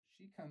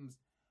She comes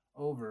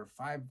over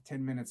 5-10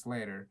 minutes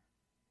later.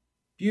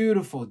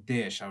 Beautiful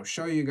dish. I'll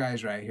show you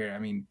guys right here. I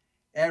mean,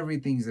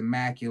 everything's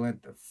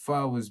immaculate. The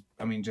pho was,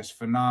 I mean, just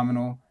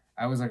phenomenal.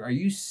 I was like, are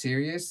you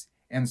serious?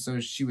 And so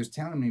she was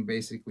telling me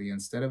basically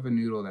instead of a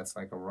noodle that's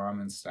like a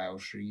ramen style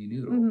shirgi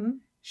noodle,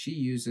 she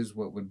uses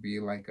what would be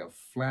like a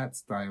flat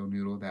style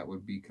noodle that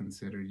would be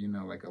considered,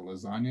 like a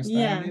lasagna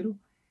style noodle.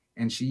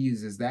 And she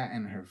uses that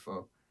in her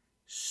pho.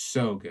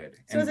 So good.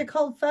 So is it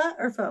called pho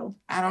or pho?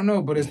 I don't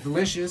know, but it's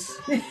delicious.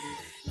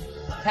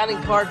 Counting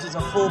cards is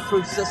a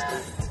foolproof system.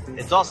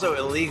 It's also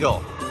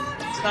illegal.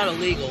 It's not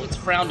illegal, it's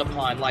frowned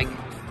upon, like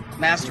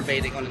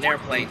masturbating on an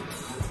airplane.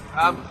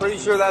 I'm pretty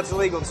sure that's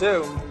illegal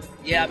too.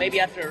 Yeah,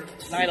 maybe after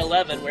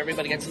 9/11 where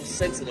everybody gets so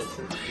sensitive.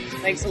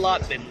 Thanks a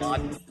lot, Bin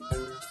Laden.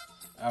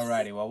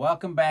 Alrighty, well,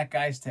 welcome back,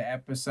 guys, to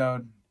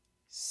episode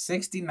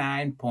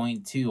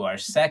 69.2, our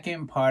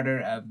second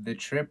parter of the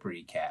trip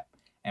recap.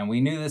 And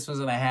we knew this was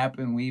going to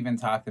happen. We even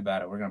talked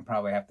about it. We're going to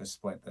probably have to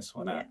split this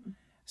one up.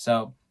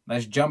 So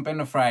let's jump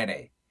into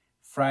Friday.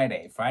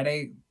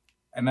 Friday,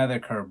 another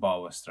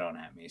curveball was thrown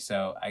at me.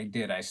 So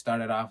I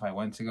started off, I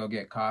went to go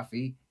get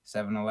coffee,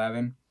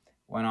 7-Eleven,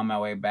 went on my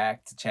way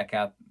back to check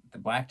out the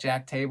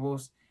blackjack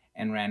tables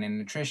and ran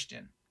into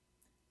Tristan.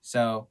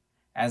 So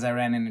as I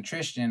ran into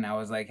Tristan, I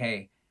was like,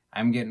 hey,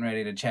 I'm getting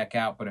ready to check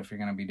out, but if you're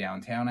going to be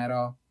downtown at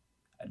all,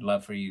 I'd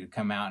love for you to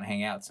come out and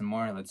hang out some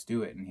more. Let's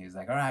do it. And he's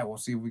like, all right, we'll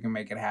see if we can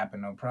make it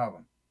happen. No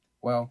problem.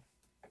 Well,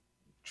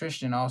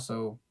 Tristan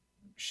also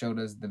showed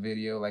us the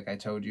video, like I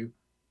told you.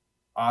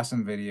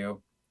 Awesome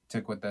video.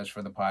 Took with us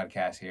for the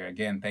podcast here.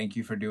 Again, thank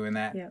you for doing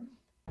that. Yeah.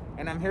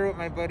 And I'm here with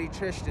my buddy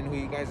Tristan, who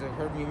you guys have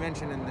heard me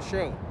mention in the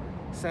show.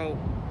 So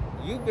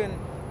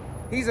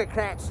he's a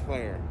craps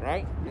player,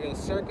 right? It was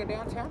Circa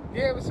downtown?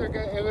 Yeah, it was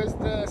Circa. It was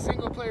the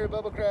single player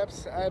bubble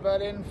craps. I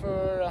bought in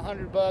for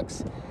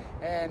 $100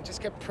 and just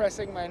kept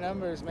pressing my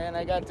numbers, man.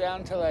 I got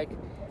down to like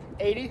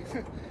 80,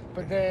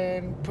 but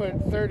then put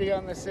 30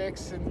 on the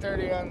 6 and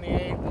 30 on the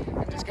 8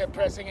 and just kept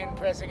pressing in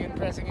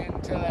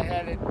until I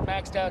had it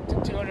maxed out to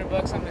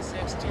 $200 on the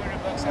 6,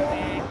 $200 on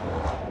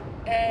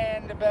the 8,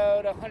 and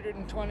about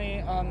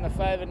 120 on the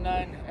 5 and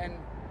 9, and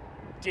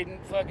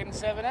didn't fucking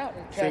 7 out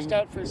and cashed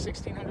out for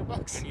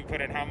 $1,600. And you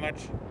put in how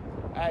much?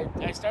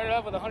 I started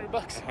off with $100.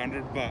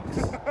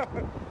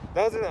 $100.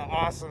 Those are the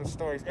awesome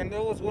stories. And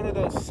there was one of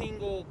those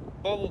single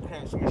bubble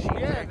craps machines.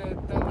 Yeah, right?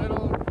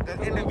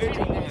 the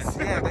individual little ones.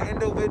 Yeah, the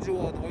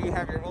individual where you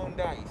have your own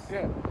dice.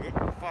 Yeah.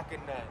 You're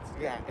fucking nuts.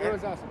 Yeah. It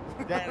was awesome.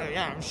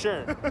 Yeah, I'm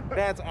sure.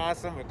 That's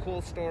awesome. A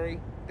cool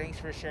story. Thanks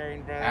for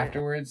sharing, brother.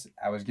 Afterwards,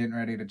 I was getting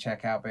ready to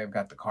check out, babe.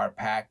 Got the car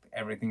packed.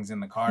 Everything's in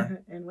the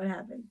car. And what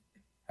happened?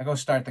 I go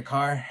start the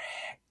car.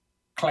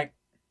 Click.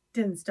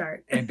 Didn't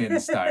start. It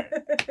didn't start.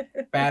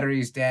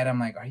 Battery's dead. I'm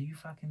like, are you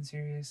fucking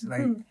serious?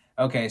 Like,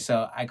 okay,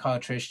 so I call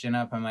Tristan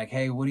up. I'm like,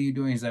 hey, what are you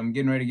doing? He's like, I'm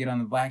getting ready to get on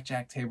the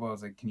blackjack table. I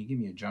was like, can you give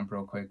me a jump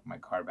real quick? My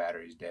car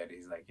battery's dead.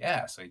 He's like,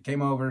 yeah. So he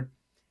came over.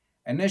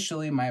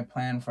 Initially, my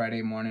plan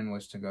Friday morning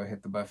was to go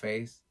hit the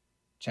buffets,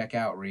 check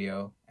out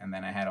Rio, and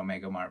then I had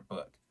Omega Mart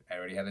booked. I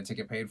already had the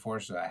ticket paid for,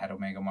 so I had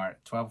Omega Mart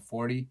at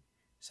 12:40.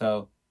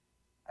 So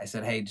I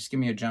said, hey, just give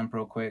me a jump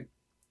real quick.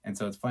 And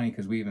so it's funny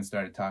because we even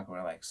started talking.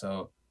 We're like,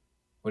 so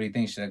what do you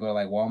think? Should I go to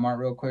like Walmart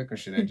real quick or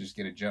should I just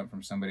get a jump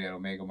from somebody at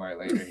Omega Mart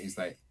later? He's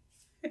like,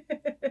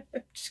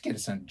 just get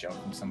a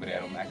jump from somebody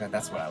at Omega.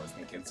 That's what I was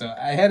thinking. So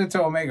I headed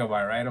to Omega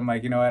Mart, right? I'm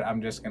like, you know what?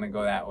 I'm just going to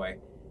go that way.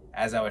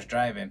 As I was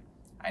driving,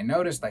 I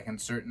noticed like in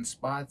certain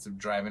spots of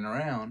driving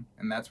around,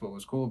 and that's what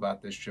was cool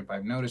about this trip.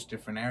 I've noticed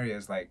different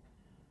areas like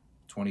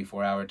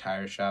 24-hour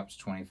tire shops,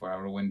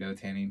 24-hour window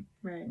tinting,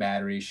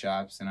 battery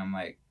shops. And I'm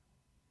like,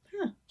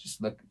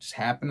 just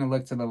happen to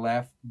look to the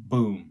left,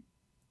 boom.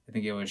 I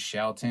think it was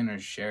Shelton or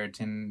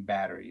Sheraton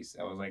batteries.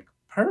 I was like,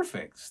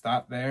 perfect.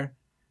 Stop there.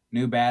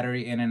 New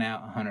battery, in and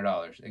out,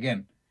 $100.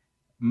 Again,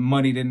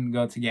 money didn't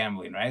go to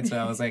gambling, right? So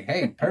I was like,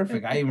 hey,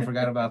 perfect. I even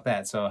forgot about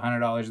that. So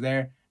 $100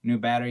 there, new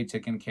battery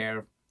taken care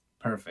of,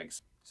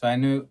 perfect. So I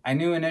knew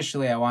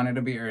initially I wanted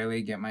to be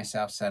early, get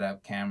myself set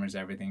up, cameras,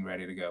 everything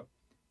ready to go.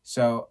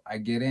 So I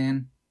get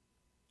in.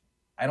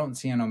 I don't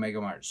see an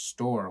Omega Mart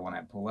store when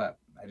I pull up.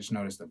 I just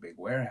noticed a big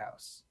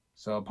warehouse.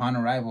 So upon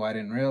arrival, I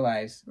didn't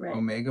realize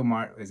Omega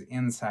Mart was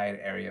inside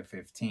Area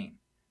 15.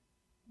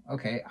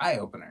 Okay,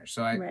 eye-opener.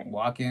 So I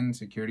walk in,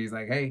 security's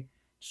like, hey,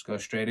 just go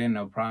straight in,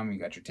 no problem. You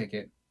got your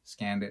ticket,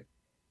 scanned it,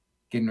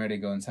 getting ready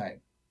to go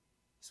inside.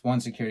 So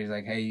one security's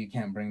like, hey, you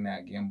can't bring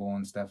that gimbal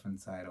and stuff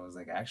inside. I was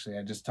like, actually,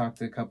 I just talked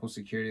to a couple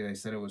security. They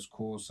said it was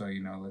cool, so,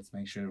 let's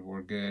make sure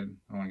we're good.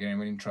 I don't want to get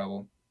anybody in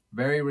trouble.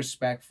 Very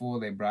respectful.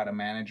 They brought a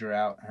manager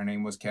out. Her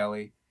name was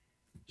Kelly.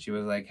 She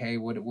was like, hey,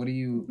 what are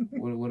you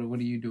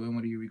doing?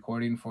 What are you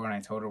recording for? And I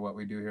told her what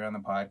we do here on the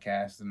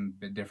podcast and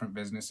the different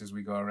businesses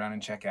we go around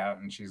and check out.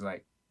 And she's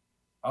like,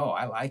 oh,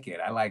 I like it.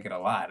 I like it a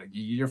lot.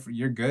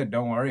 You're good.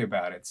 Don't worry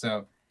about it.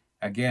 So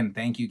again,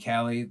 thank you,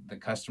 Kelly, the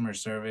customer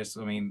service.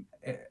 I mean,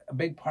 a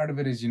big part of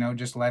it is,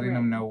 just letting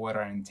them know what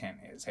our intent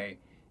is. Hey,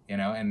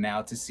 and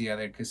now to see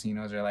other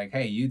casinos are like,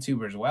 hey,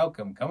 YouTubers,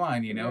 welcome. Come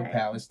on,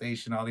 Palace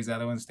Station, all these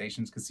other ones,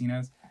 Stations,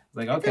 casinos.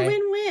 Like, It's okay. a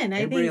win-win. I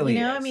It think, really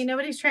I is. mean,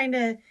 nobody's trying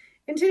to,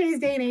 in today's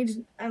day and age,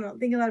 I don't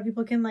think a lot of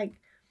people can like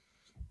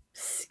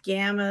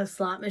scam a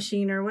slot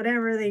machine or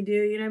whatever they do.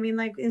 You know what I mean?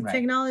 Like in Right.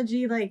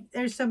 technology, like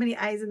there's so many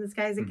eyes in the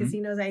skies at Mhm.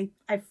 casinos. I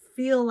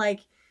feel like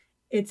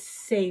it's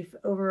safe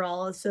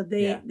overall. So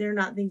they're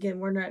not thinking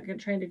we're not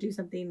trying to do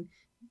something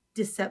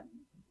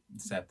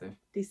Deceptive.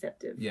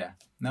 deceptive. Yeah.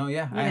 No,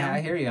 yeah. You know?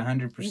 I hear you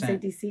 100%. I say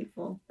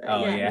deceitful. But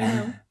Oh yeah. you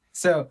know.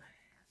 So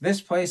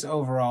this place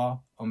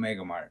overall,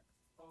 Omega Mart,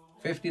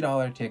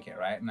 $50 ticket,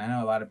 right? And I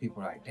know a lot of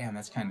people are like, "Damn,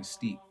 that's kind of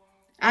steep."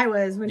 I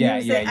was when Yeah,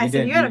 you yeah, said, I you said,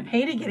 did. you got to You-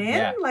 pay to get in?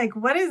 yeah. Like,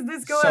 what is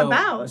this going So-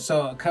 about?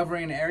 So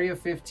covering Area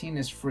 15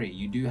 is free.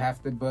 You do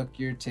have to book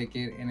your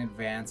ticket in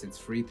advance. It's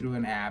free through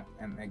an app.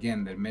 And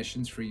again, the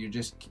admission's free. You're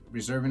just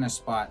reserving a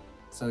spot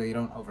so that you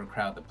don't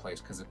overcrowd the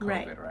place because of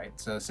COVID, right?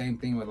 So same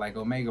thing with like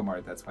Omega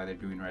Mart. That's why they're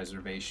doing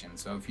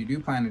reservations. So if you do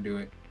plan to do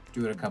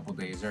it a couple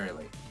days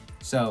early.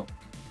 So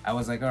I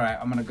was like, all right,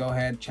 I'm going to go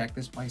ahead, check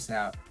this place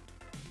out.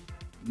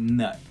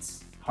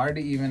 Nuts. Hard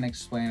to even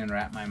explain and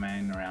wrap my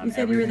mind around. You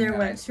said you were there,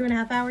 everything that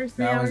I 2.5 hours,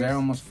 3 No, hours? I was there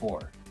almost 4.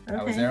 I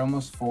was Okay. there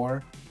almost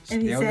 4.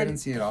 And he Still said didn't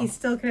see it all. he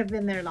still could have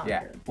been there longer.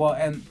 Yeah. Well,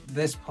 and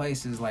this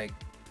place is like,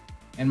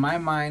 in my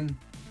mind,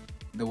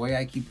 the way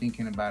I keep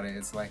thinking about it,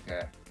 it's like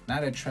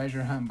not a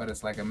treasure hunt, but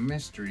it's like a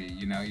mystery.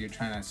 You know, you're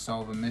trying to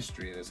solve a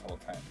mystery this whole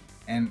time.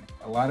 And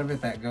a lot of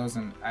it that goes,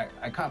 and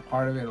I caught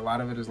part of it. A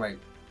lot of it is like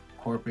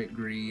corporate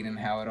greed and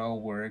how it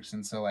all works.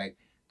 And so like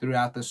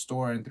throughout the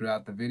store and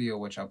throughout the video,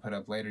 which I'll put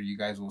up later, you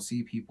guys will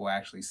see people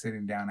actually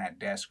sitting down at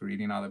desk,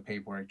 reading all the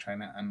paperwork,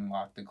 trying to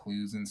unlock the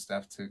clues and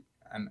stuff to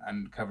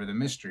uncover the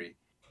mystery.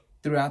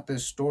 Throughout the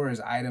store is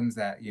items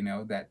that, you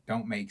know, that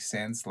don't make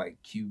sense,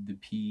 like cube the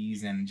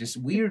peas and just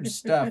weird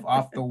stuff,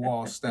 off the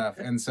wall stuff.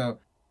 And so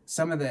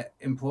some of the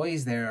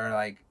employees there are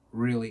like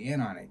really in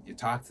on it. You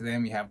talk to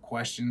them, you have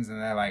questions, and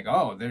they're like,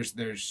 oh, there's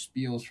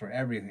spiels for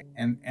everything.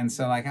 And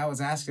so like I was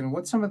asking,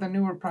 what's some of the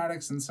newer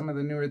products and some of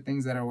the newer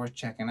things that are worth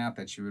checking out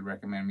that you would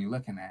recommend me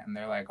looking at? And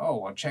they're like, oh,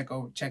 well, check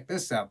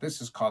this out.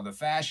 This is called the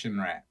Fashion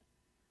Rat.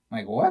 I'm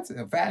like, what's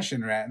a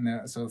fashion rat?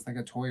 And so it's like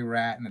a toy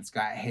rat, and it's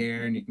got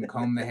hair, and you can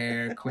comb the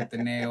hair, clip the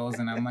nails.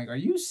 And I'm like, are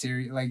you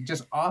serious? Like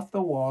just off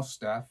the wall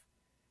stuff.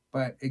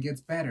 But it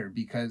gets better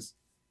because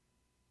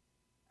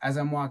as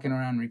I'm walking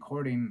around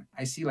recording,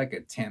 I see like a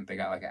tent. They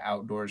got like an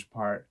outdoors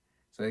part.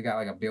 So they got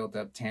like a built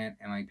up tent,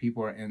 and like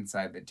people are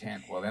inside the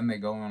tent. Well, then they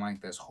go in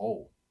like this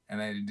hole,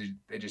 and then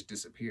they just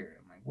disappear.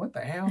 I'm like, what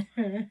the hell?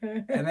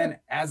 And then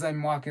as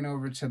I'm walking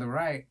over to the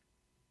right,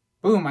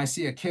 boom, I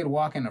see a kid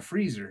walk in a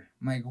freezer.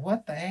 I'm like,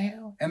 what the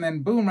hell? And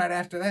then boom, right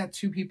after that,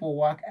 2 people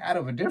walk out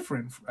of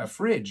a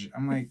fridge.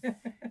 I'm like,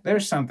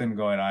 there's something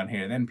going on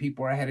here. Then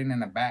people are heading in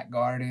the back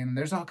garden.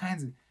 There's all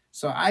kinds of...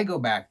 So I go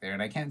back there,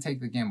 and I can't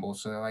take the gimbal.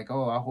 So they're like,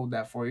 oh, I'll hold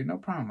that for you. No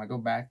problem. I go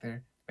back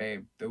there.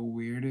 Babe, the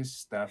weirdest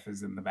stuff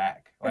is in the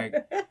back. Like,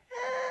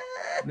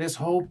 this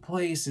whole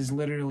place is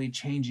literally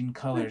changing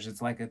colors.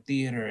 It's like a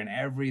theater, and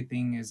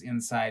everything is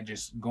inside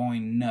just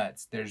going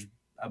nuts. There's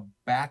a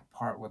back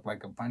part with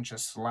like a bunch of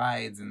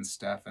slides and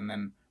stuff, and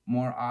then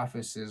more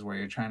offices where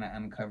you're trying to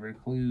uncover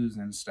clues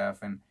and stuff,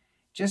 and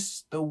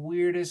just the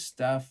weirdest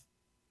stuff.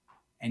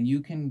 And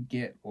you can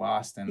get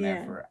lost in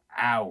there for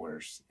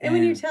hours. And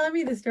when you're telling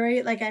me the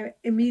story, like I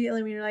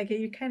immediately, when you're like,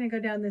 you kind of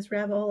go down this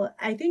rabbit hole,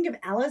 I think of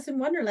Alice in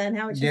Wonderland,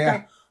 how it's just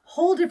a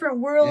whole different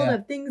world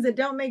of things that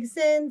don't make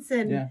sense.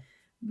 And,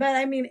 but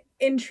I mean,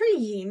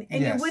 intriguing.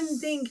 And you wouldn't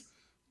think,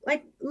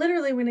 like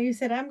literally when you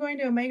said, I'm going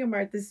to Omega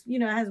Mart, this, you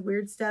know, has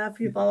weird stuff,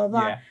 blah, blah,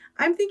 blah. Yeah.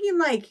 I'm thinking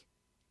like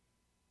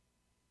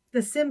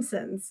The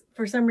Simpsons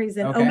for some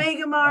reason. Okay.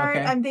 Omega Mart.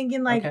 Okay. I'm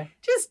thinking like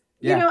just,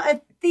 Yeah. you know,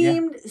 a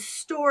themed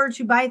store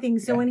to buy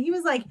things. So when he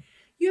was like,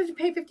 you have to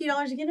pay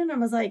 $50 to get in, I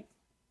was like,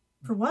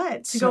 for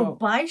what? To go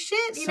buy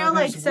shit? You know,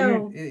 like,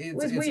 so it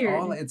was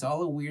weird. It's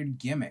all a weird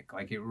gimmick.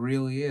 Like, it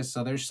really is.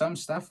 So there's some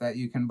stuff that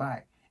you can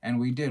buy.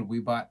 And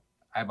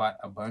I bought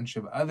a bunch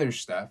of other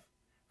stuff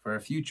for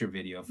a future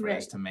video for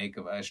us to make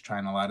of us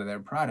trying a lot of their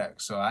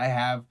products. So I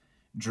have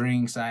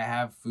drinks, I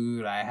have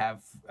food, I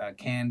have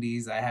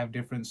candies, I have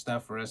different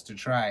stuff for us to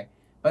try.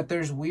 But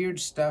there's weird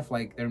stuff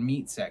like their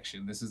meat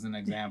section. This is an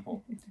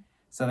example.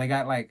 So they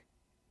got like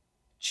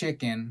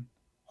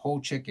whole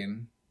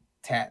chicken,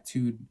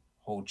 tattooed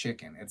whole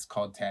chicken. It's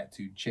called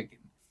tattooed chicken.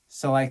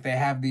 So like they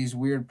have these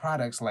weird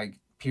products like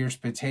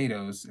pierced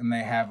potatoes, and they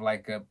have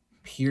like a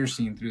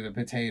piercing through the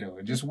potato.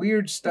 Just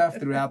weird stuff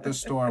throughout the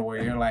store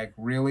where you're like,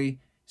 really?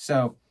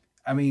 So,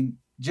 I mean,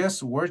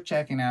 just worth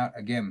checking out.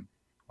 Again,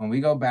 when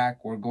we go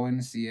back, we're going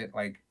to see it.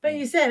 Like, but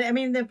you said, I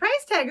mean, the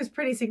price tag is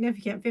pretty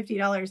significant,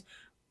 $50.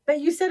 But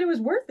you said it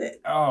was worth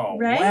it. Oh,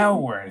 right?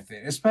 Well worth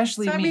it.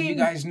 Especially so, me. I mean, you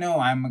guys know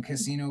I'm a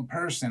casino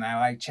person. I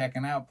like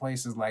checking out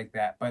places like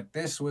that. But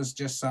this was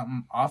just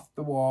something off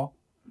the wall,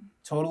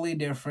 totally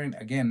different.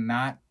 Again,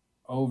 not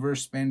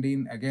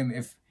overspending. Again,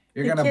 if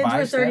you're going to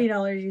buy stuff. The kids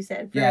were $30, you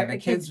said. Yeah, the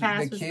kids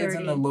 $30.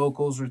 and the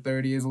locals were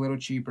 $30, is a little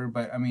cheaper.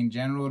 But, I mean,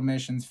 general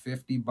admission's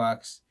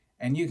 $50.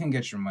 And you can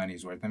get your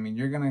money's worth. I mean,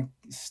 you're going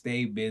to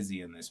stay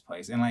busy in this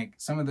place. And, like,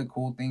 some of the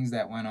cool things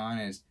that went on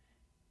is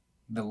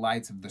the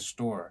lights of the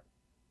store.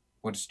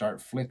 would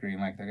start flickering,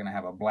 like they're gonna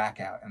have a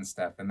blackout and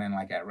stuff. And then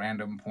like at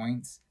random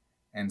points,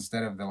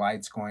 instead of the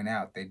lights going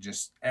out,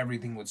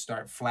 everything would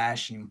start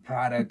flashing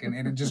product, and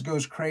it just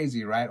goes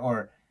crazy, right?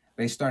 Or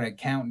they start a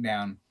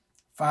countdown,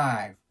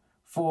 5,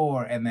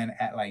 4, and then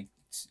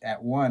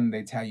at 1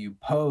 they tell you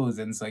pose,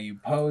 and so you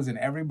pose and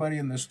everybody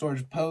in the store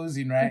is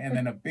posing, right? And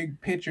then a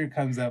big picture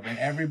comes up and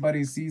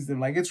everybody sees them.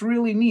 Like, it's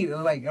really neat,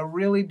 like a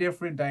really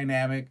different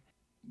dynamic.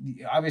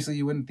 Obviously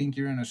you wouldn't think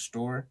you're in a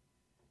store,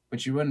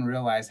 but you wouldn't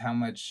realize how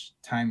much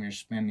time you're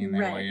spending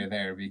there while you're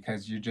there,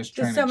 because you're just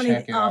trying to check it all out.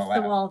 Just so many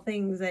off-the-wall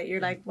things that you're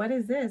like, what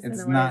is this?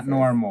 It's not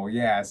normal,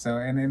 yeah. So,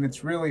 and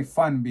it's really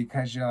fun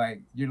because you're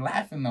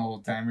laughing the whole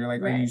time. You're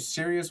like, are you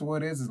serious?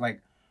 What is? It's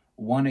like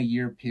 1 a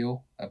year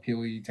pill, a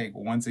pill you take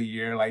once a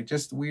year, like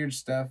just weird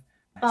stuff.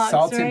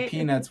 Salted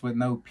peanuts with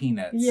no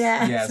peanuts.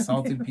 Yeah,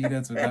 salted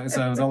peanuts with no,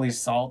 so it was only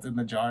salt in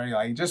the jar.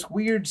 Like, just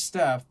weird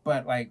stuff,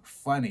 but like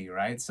funny,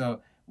 right?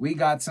 So we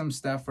got some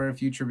stuff for a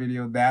future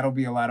video. That'll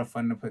be a lot of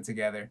fun to put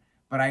together.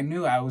 But I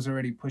knew I was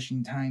already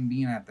pushing time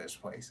being at this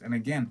place. And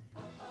again,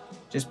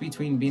 just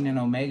between being in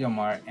Omega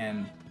Mart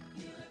and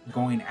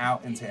going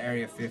out into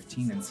Area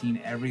 15 and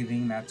seeing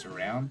everything that's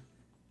around,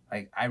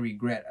 like, I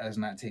regret us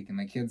not taking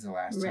the kids the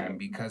last time,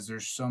 because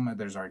there's so much.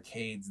 There's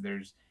arcades.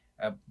 There's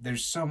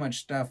so much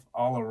stuff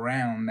all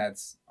around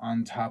that's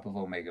on top of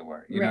Omega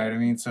Mart. You know what I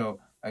mean? So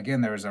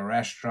again, there's a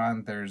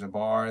restaurant, there's a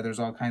bar, there's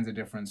all kinds of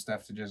different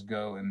stuff to just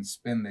go and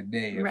spend the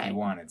day if you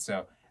wanted.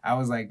 So I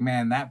was like,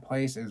 man, that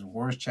place is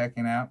worth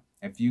checking out.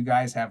 If you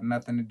guys have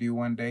nothing to do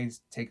one day,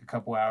 take a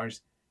couple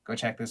hours, go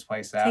check this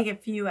place out. Take a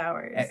few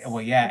hours.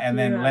 And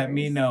then let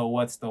me know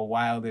what's the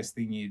wildest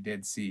thing you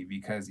did see,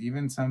 because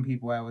even some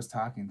people I was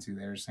talking to,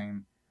 they were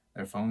saying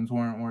their phones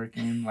weren't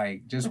working,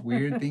 like just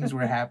weird things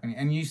were happening.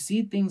 And you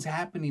see things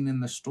happening in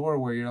the store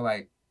where you're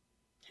like,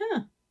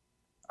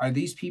 are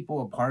these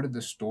people a part of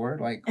the store?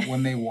 Like,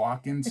 when they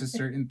walk into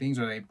certain things,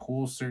 or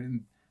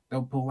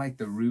they'll pull like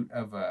the root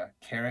of a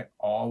carrot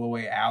all the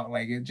way out.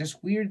 Like, it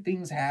just weird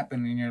things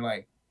happen, and you're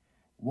like,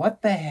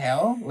 what the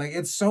hell? Like,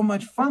 it's so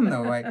much fun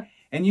though. Like,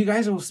 and you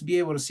guys will be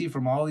able to see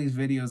from all these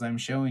videos I'm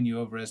showing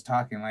you over us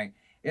talking, like,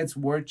 it's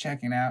worth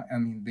checking out. I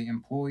mean, the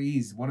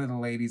employees, one of the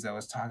ladies I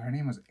was talking, her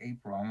name was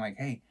April. I'm like,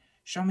 hey,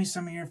 show me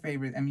some of your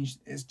favorite. I mean,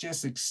 it's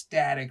just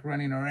ecstatic,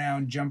 running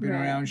around, jumping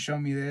around. Show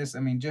me this. I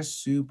mean,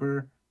 just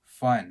super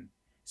fun.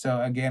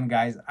 So again,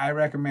 guys, I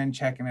recommend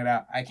checking it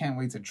out. I can't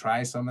wait to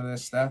try some of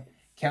this stuff.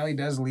 Kelly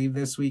does leave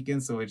this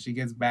weekend, so when she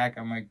gets back,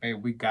 I'm like,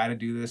 babe, we got to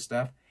do this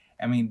stuff.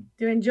 I mean,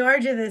 doing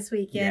Georgia this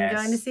weekend,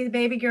 going to see the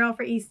baby girl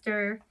for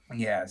Easter.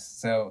 Yes,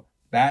 so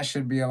that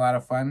should be a lot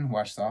of fun.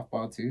 Watch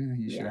softball too.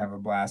 You should have a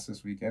blast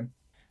this weekend.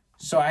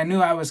 So I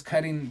knew I was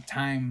cutting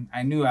time.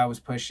 I knew I was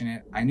pushing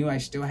it. I knew I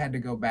still had to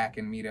go back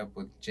and meet up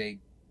with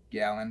Jake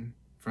Gallen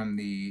from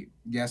the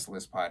Guest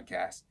List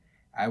podcast.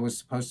 I was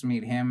supposed to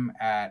meet him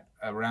at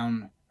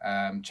around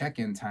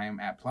check-in time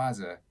at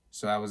Plaza.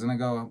 So I was going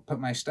to go put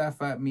my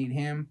stuff up, meet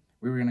him.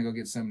 We were going to go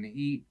get something to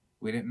eat.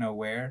 We didn't know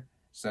where.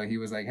 So he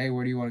was like, hey,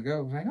 where do you want to go?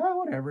 I was like, oh,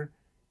 whatever.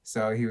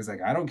 So he was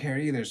like, I don't care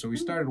either. So we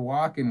started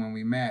walking. When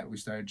we met, we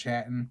started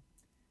chatting.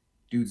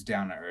 Dude's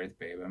down to earth,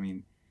 babe. I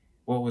mean,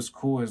 what was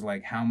cool is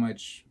like how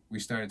much we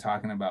started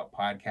talking about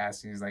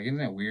podcasting. He's like, isn't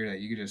it weird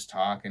that you could just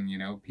talk and, you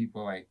know,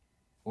 people like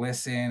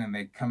listen and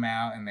they come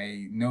out and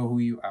they know who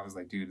you. I was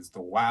like, dude, it's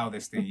the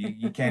wildest thing.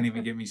 You can't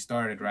even get me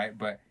started, right?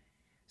 But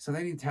so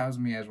then he tells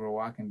me as we're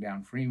walking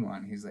down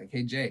Fremont, he's like,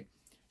 hey, Jay,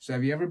 so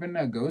have you ever been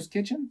to a ghost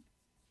kitchen?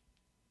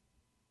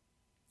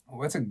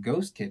 What's a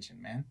ghost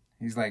kitchen, man?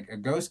 He's like, a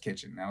ghost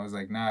kitchen. I was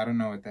like, no, I don't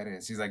know what that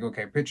is. He's like,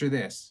 okay, picture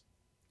this.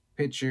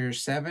 Picture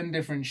 7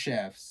 different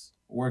chefs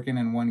working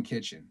in one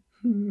kitchen.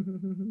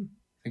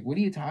 Like, what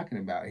are you talking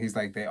about? He's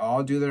like, they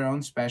all do their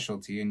own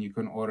specialty and you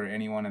couldn't order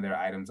any one of their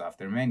items off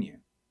their menu.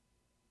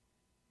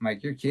 I'm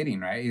like, you're kidding,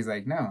 right? He's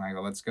like, no. I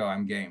go, let's go.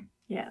 I'm game.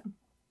 Yeah.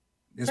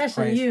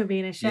 Especially you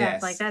being a chef.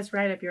 Yes. Like, that's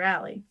right up your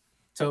alley.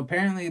 So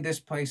apparently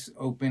this place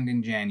opened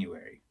in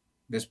January.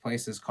 This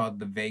place is called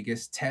the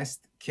Vegas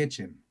Test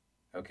Kitchen.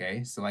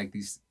 Okay, so like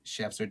these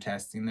chefs are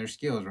testing their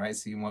skills, right?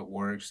 Seeing what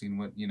works, seeing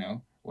what, you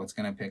know, what's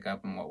going to pick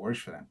up and what works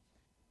for them.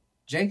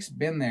 Jake's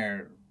been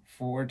there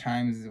 4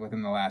 times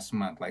within the last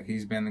month. Like,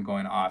 he's been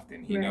going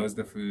often. He knows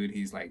the food.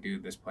 He's like,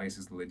 dude, this place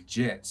is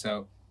legit.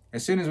 So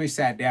as soon as we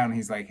sat down,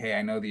 he's like, hey,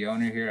 I know the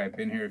owner here. I've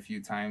been here a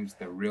few times.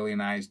 They're really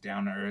nice,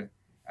 down to earth.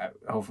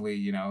 Hopefully,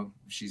 you know,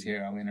 if she's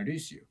here, I'll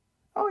introduce you.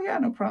 Oh, yeah,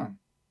 no problem.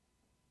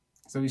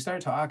 So we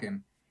start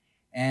talking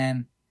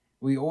and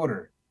we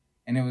order.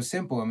 And it was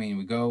simple. I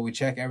mean, we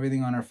check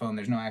everything on our phone.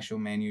 There's no actual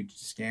menu.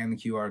 Just scan the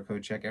QR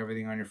code, check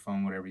everything on your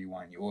phone, whatever you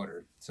want, you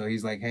order. So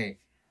he's like, hey,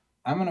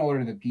 I'm going to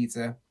order the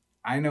pizza.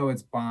 I know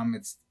it's bomb.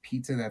 It's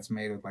pizza that's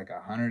made with like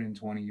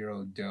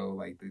 120-year-old dough.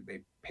 Like, they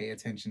pay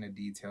attention to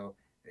detail.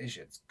 This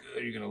shit's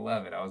good. You're going to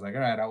love it. I was like,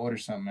 all right, I'll order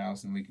something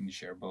else and we can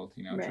share both,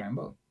 you know, try them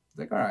both. He's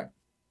like, all right.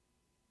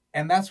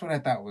 And that's what I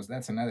thought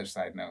that's another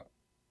side note.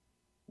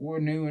 We're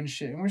new and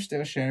shit, and we're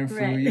still sharing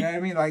food. You know what I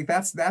mean? Like,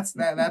 that's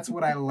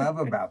what I love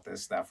about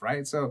this stuff,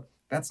 right? So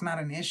that's not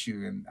an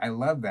issue, and I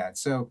love that.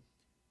 So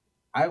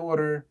I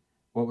order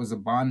what was a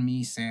banh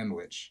mi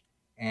sandwich.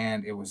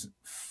 And it was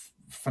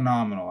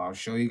phenomenal. I'll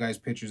show you guys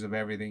pictures of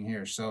everything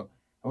here. So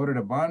I ordered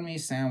a banh mi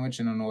sandwich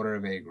and an order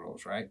of egg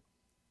rolls, right?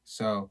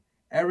 So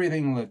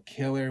everything looked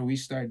killer. We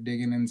start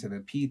digging into the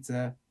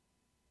pizza.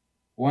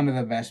 One of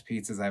the best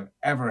pizzas I've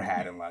ever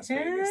had in Las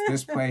Vegas.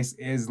 This place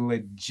is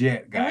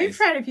legit, guys. And we've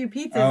tried a few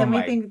pizzas, and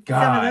we think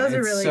some of those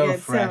are really good.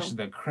 It's so fresh.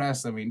 The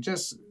crust, I mean,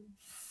 just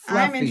fluffy.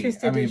 I'm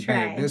interested to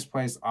try. Babe, this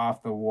place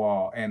off the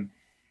wall. And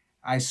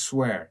I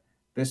swear,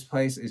 this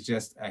place is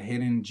just a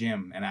hidden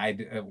gem. And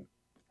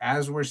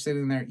as we're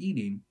sitting there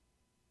eating,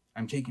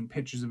 I'm taking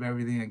pictures of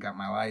everything. I got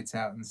my lights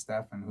out and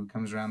stuff. And who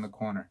comes around the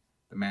corner?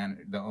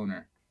 The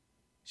owner.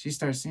 She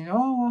starts saying,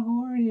 "Oh, well,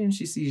 who are you?" And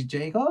she sees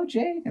Jake. "Oh,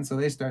 Jake." And so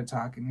they start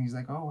talking. He's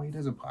like, "Oh, he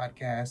does a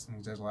podcast and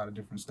he does a lot of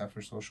different stuff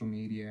for social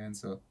media." And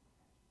so,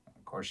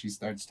 of course, she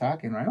starts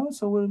talking, right? "Oh,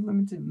 so let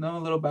me know a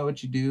little about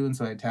what you do." And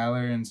so I tell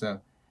her. And so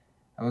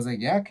I was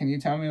like, "Yeah, can you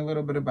tell me a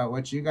little bit about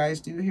what you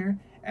guys do here?"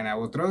 And I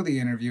will throw the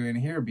interview in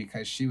here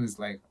because she was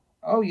like,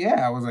 "Oh,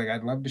 yeah." I was like,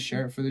 "I'd love to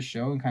share it for the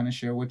show and kind of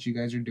share what you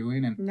guys are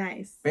doing." And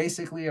nice.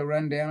 Basically a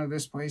rundown of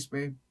this place,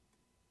 babe.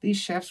 These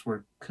chefs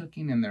were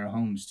cooking in their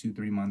homes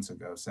 2-3 months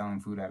ago, selling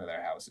food out of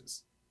their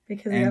houses.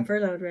 Because they got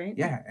furloughed, right?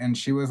 Yeah. And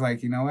she was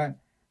like, "You know what?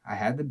 I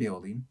had the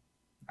building.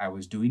 I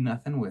was doing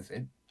nothing with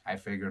it. I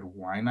figured,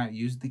 why not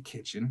use the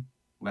kitchen?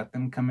 Let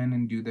them come in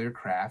and do their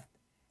craft.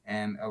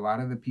 And a lot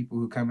of the people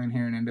who come in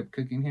here and end up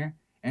cooking here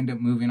end up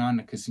moving on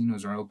to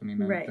casinos or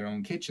opening up their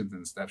own kitchens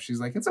and stuff." She's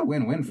like, "It's a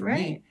win-win for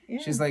me." Yeah.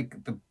 She's like,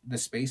 the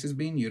space is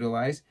being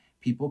utilized.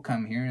 People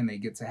come here and they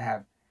get to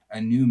have a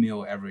new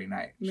meal every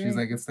night. Right. She's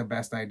like, "It's the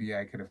best idea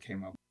I could have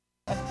came up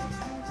with."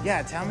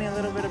 Yeah, tell me a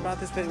little bit about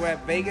this place. We're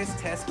at Vegas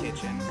Test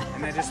Kitchen,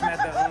 and I just met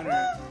the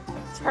owner.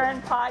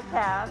 Turn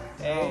podcast.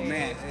 Oh,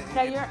 man.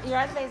 No, you're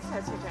at the Vegas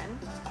Test Kitchen.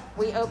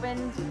 We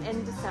opened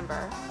in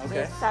December. Okay. We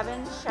have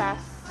 7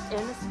 chefs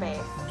in the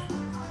space.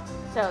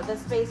 So the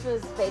space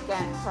was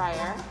vacant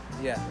prior.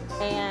 Yeah.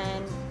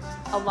 And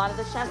a lot of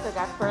the chefs that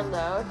got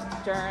furloughed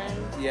during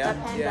the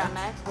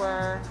pandemic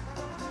were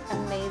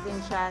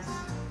amazing chefs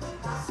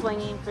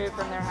slinging food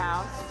from their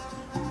house,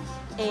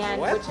 and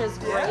which is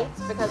great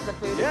because the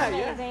food is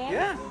amazing.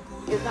 Yeah.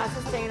 It's not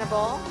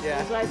sustainable. Yeah.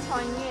 That's what I was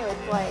telling you.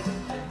 It's like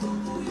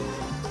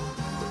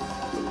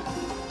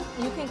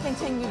you can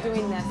continue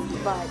doing this,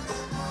 but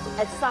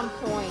at some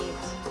point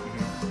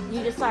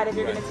you decide if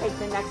you're going to take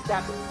the next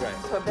step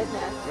to a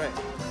business,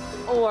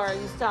 or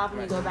you stop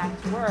and you go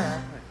back to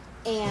work.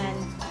 And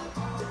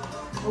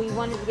we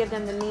wanted to give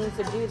them the means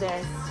to do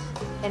this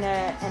in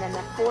an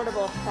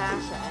affordable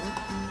fashion,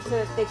 so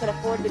that they could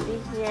afford to be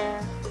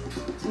here,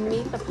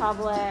 meet the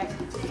public,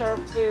 serve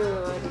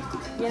food,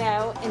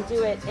 and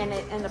do it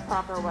in the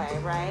proper way,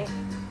 right?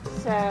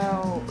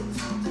 So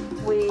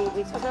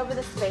we took over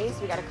the space.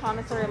 We got a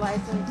commissary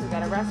license. We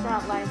got a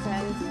restaurant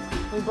license.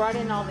 We brought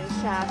in all these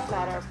chefs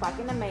that are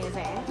fucking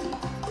amazing.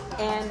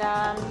 And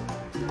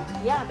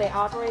they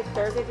operate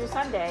Thursday through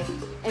Sunday.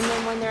 And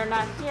then when they're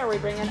not here, we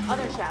bring in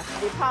other chefs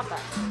to do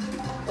pop-ups.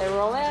 They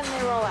roll in,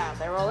 they roll out.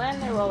 They roll in,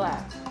 they roll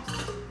out.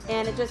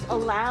 And it just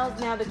allows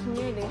now the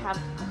community to have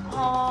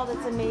all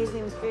this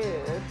amazing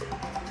food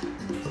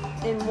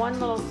in one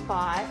little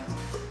spot.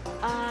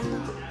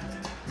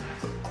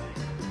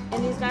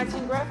 And these guys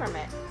can grow from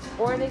it.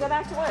 Or they go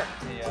back to work.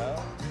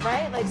 Yeah.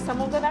 Right? Like some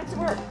will go back to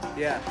work.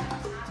 Yeah.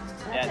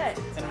 That's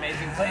it. It's an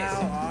amazing place.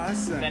 How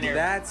awesome. Then you're,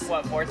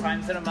 4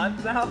 times in a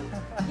month now?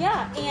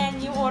 Yeah,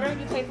 and you order,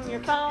 you pay from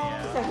your phone,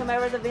 so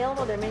whomever's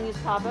available, their menus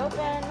pop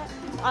open.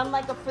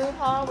 Unlike a food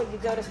hall where you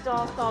go to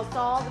stall,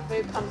 the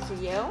food comes to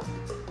you.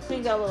 So you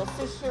can get a little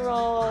sushi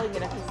roll, you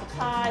get a piece of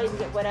pie, you can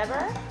get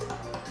whatever,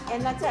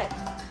 and that's it.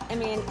 I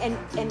mean, and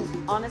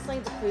honestly,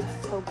 the food's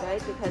so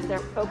good because they're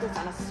focused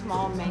on a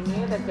small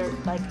menu that they're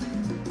like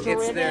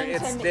driven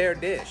it's their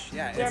dish.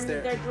 Yeah,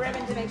 they're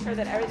driven to make sure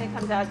that everything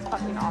comes out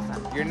fucking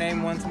awesome. Your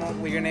name one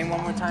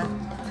more time?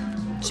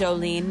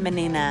 Jolene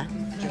Menina.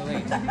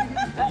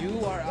 Jolene,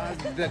 you are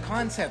the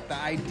concept, the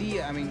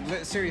idea. I mean,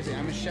 seriously,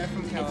 I'm a chef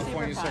from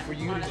California, so for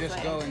you to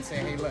just go and say,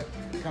 "Hey, look,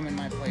 come in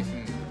my place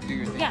and do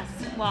your thing." Yes,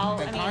 well,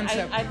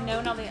 I've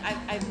known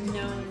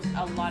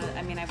a lot of.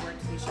 I mean, I've worked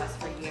with these chefs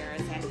for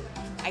years, and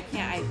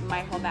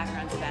my whole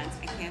background's events.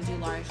 I can't do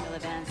large-scale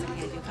events. I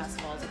can't do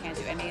festivals. I can't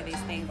do any of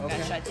these things. Okay.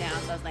 Got shut down.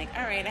 So I was like,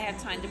 all right, I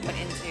have time to put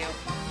into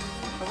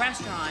a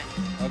restaurant.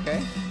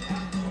 Okay.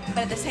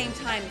 But at the same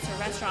time, it's a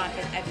restaurant,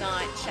 but I've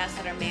got chefs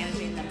that are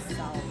managing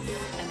themselves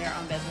and their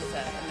own businesses,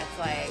 and it's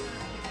like,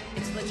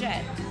 it's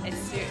legit.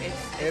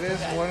 It is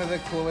one of the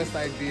coolest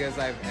ideas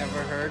I've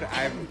ever heard.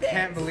 I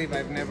can't believe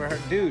I've never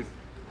heard. Dude,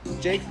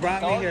 Jake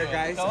brought me here,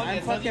 guys.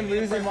 I'm fucking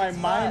losing my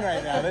mind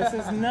right now. This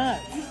is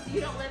nuts.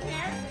 You don't live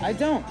here? I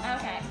don't.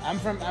 Okay. I'm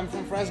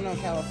from Fresno,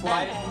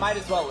 California. Might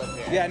as well live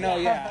here. Yeah, no,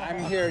 yeah.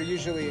 I'm here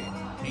usually.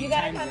 You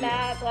gotta come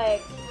back,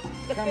 like.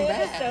 The food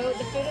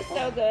is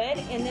so good,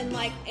 and then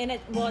in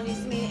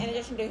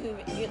addition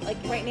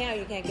to right now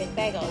you can't get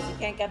bagels, you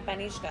can't get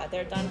banishka,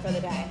 they're done for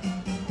the day.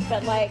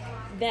 But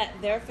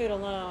their food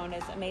alone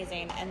is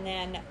amazing. And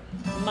then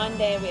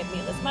Monday, we have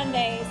Meatless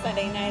Monday.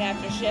 Sunday night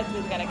after shift,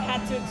 we've got a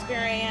Katsu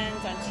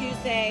experience. On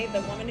Tuesday,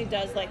 the woman who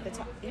does like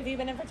have you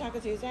been in for Taco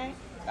Tuesday?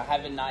 I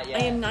haven't, not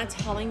yet. I am not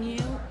telling you.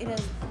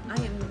 I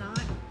am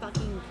not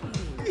fucking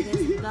kidding. It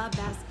is the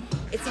best.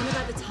 It's something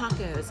about the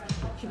tacos.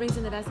 She brings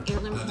in the best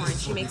heirloom corn.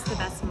 She makes the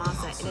best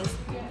masa. It is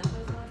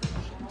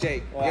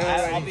Jake,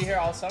 well, I'll be here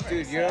all summer.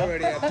 Dude, you're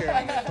already up here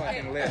on the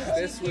fucking list.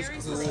 This was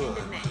cool.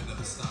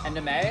 End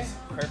of May?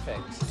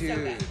 Perfect.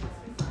 Dude,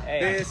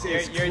 hey, this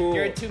is cool.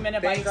 You're a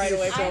 2-minute bike ride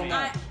away from me.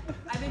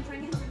 I've been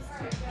drinking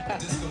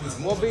since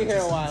We'll be here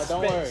a while,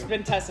 don't worry. It's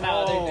been testing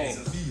out other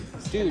things.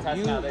 Dude,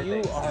 you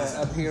are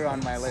up here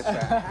on my list.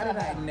 How did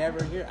I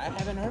never hear? I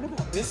haven't heard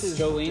about this. Is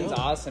Jolene's dope.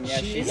 awesome.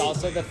 Yeah, she's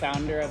also the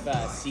founder of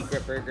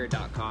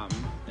secretburger.com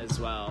as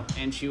well.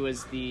 And she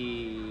was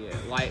the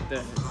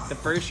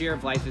first year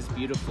of Life is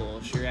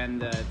Beautiful. She ran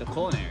the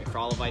culinary for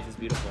all of Life is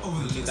Beautiful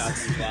in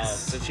 2012.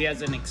 So she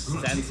has an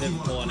extensive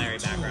culinary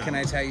background. Can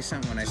I tell you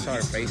something? When I saw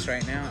her face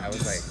right now, I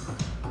was like,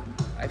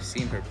 I've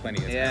seen her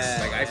plenty of times.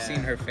 Like, I've seen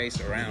her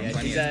face around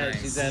plenty of times.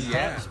 She's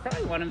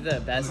probably one of the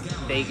best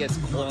Vegas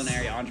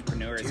culinary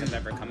entrepreneurs I've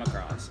ever come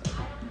across.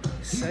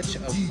 Such a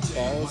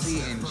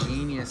ballsy and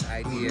genius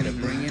idea to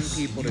bring in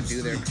people to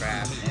do their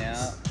craft.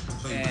 Yeah.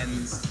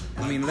 And,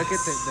 I mean, look at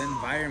the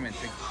environment.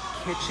 The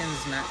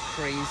kitchen's not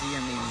crazy. I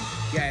mean,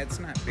 yeah, it's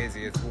not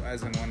busy. It's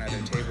as in one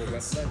other table.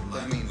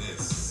 But I mean...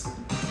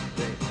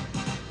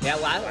 Yeah,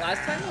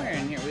 last time we were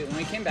in here, when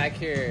we came back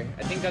here,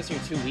 I think I was here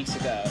 2 weeks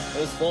ago. It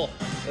was full.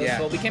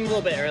 Full. We came a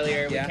little bit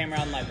earlier. We came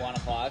around like 1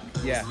 o'clock.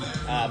 Yeah.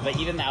 But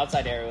even the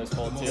outside area was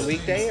full too. A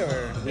weekday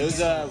or? It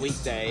was a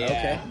weekday. Yeah.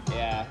 Okay.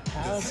 Yeah.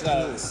 How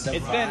so cool.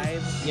 It's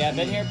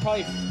been here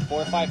probably 4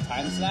 or 5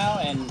 times now,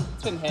 and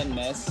it's been hit and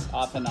miss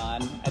off and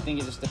on. I think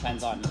it just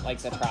depends on like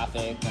the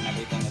traffic and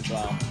everything as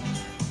well.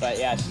 But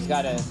yeah, she's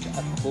got a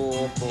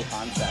cool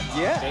concept.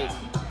 Yeah.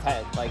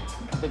 Like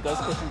the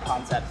ghost kitchen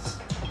concepts.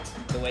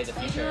 The way the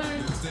future.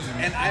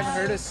 And I've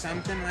heard of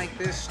something like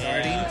this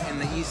starting in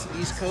the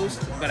East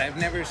Coast, but I've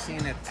never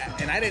seen it.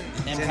 And I didn't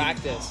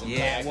practice. To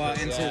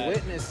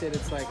witness it,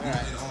 it's like, all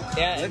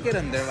right. Look at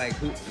them. They're like,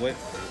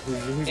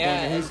 who's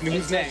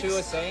next? What she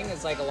was saying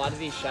is like a lot of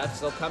these chefs,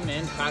 they'll come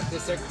in,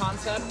 practice their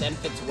concept, then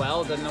if it's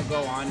well, then they'll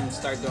go on and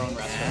start their own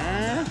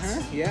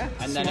restaurant. Yeah.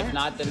 And then if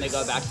not, then they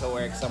go back to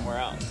work somewhere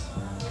else.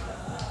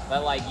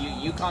 But like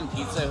Yukon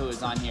Pizza, who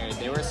was on here,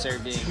 they were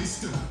serving.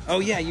 Oh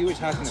yeah, you were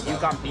talking about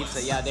Yukon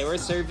Pizza. Yeah, they were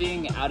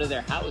serving out of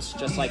their house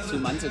just like 2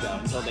 months ago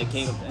until they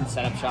came and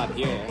set up shop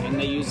here, and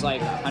they use like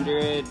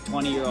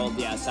 120-year-old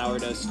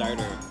sourdough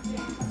starter.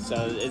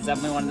 So it's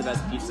definitely one of the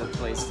best pizza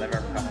places I've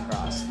ever come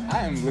across. I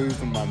am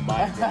losing my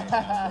mind right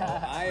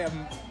now. I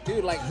am,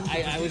 dude. Like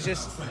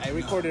I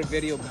recorded a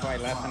video before I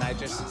left, and I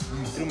just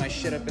threw my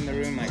shit up in the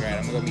room. Like, all right,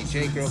 I'm gonna go meet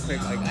Jake real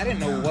quick. Like, I didn't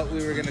know what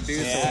we were gonna do,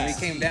 so when we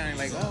came down,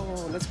 like,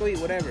 oh, let's go eat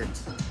whatever.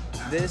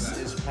 This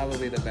is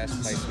probably the best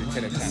place we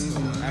could have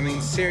come to. I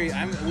mean,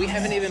 seriously, we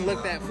haven't even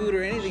looked at food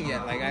or anything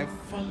yet. Like,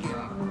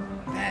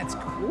 that's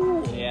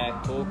cool.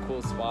 Yeah,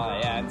 cool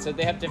spot. Yeah, and so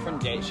they have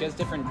different days. She has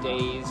different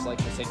days,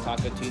 like she said,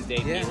 Taco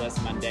Tuesday, Meatless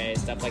Monday,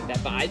 stuff like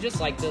that. But I just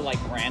like the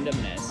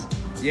randomness.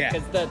 Yeah.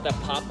 Because the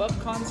pop-up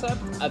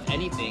concept of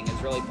anything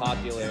is really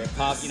popular.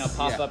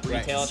 Pop-up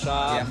retail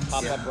shop,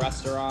 pop-up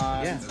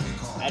restaurant. Yeah.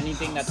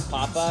 Anything that's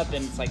pop-up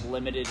and it's like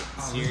limited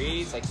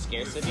series, like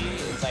scarcity,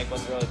 is like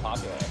what's really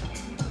popular.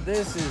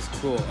 This is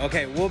cool.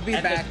 Okay, we'll be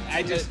back.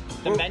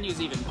 The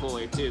menu's even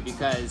cooler too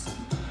because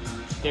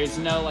there's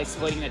no like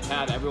splitting the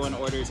tab. Everyone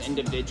orders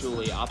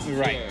individually off the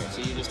tier,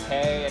 so you just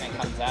pay and it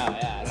comes out.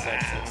 Yeah,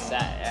 so it's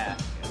set. Yeah.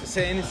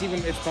 So, and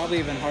it's probably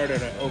even harder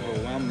to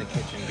overwhelm the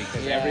kitchen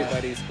because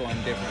everybody's going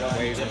different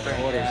ways with their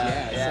orders.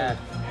 Yeah.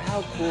 So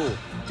how cool.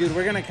 Dude,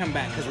 we're going to come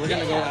back because we're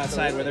going to go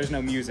outside where there's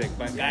no music.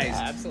 But guys,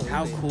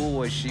 how cool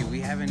was she? We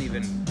haven't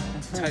even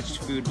touched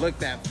food,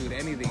 looked at food,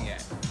 anything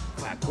yet.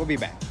 We'll be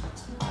back.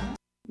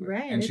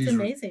 Right, and it's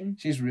amazing.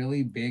 She's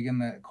really big in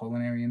the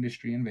culinary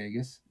industry in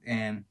Vegas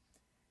and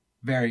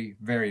very,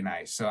 very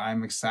nice. So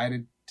I'm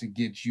excited to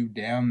get you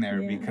down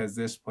there because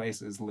this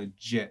place is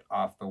legit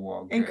off the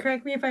wall good. And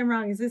correct me if I'm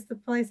wrong, is this the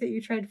place that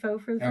you tried pho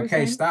for the first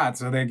time? Okay, stop.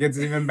 So that gets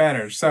even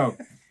better. So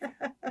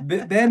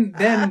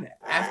then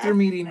after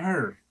meeting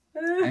her,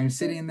 I'm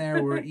sitting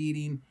there, we're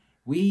eating.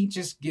 We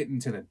just get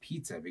into the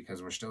pizza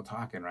because we're still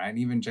talking, right? And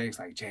even Jake's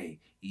like, Jay,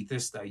 eat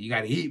this stuff. You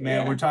got to eat,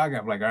 man. We're talking.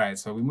 I'm like, all right.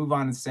 So we move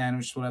on to the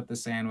sandwich, split up the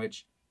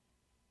sandwich.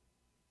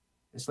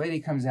 This lady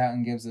comes out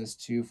and gives us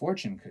 2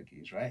 fortune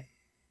cookies, right?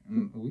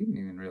 We didn't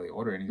even really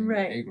order anything but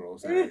egg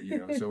rolls,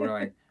 So we're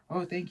like,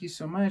 oh, thank you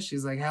so much.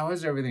 She's like, how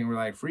is everything? We're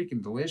like,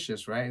 freaking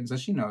delicious, right? And so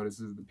she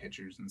notices the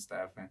pictures and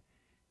stuff. And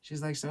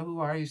she's like, so who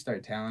are you?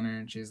 Start telling her.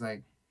 And she's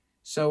like,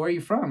 so where are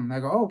you from? And I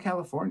go, oh,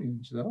 California.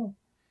 And she's like, oh.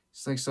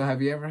 She's like, so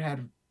have you ever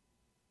had...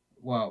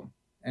 Well,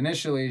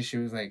 initially she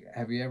was like,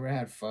 have you ever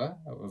had pho?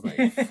 I was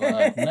like,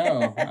 pho?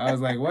 No. I was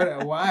like,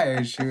 what? Why?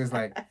 And she was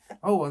like,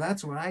 oh, well,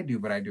 that's what I do,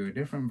 but I do a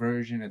different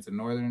version. It's a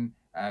northern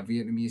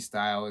Vietnamese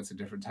style. It's a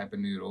different type of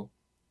noodle.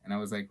 And I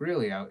was like,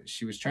 really?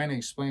 She was trying to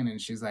explain it, and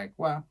she's like,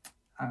 well,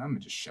 I'm going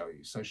to just show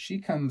you. So she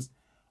comes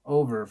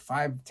over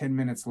 5-10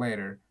 minutes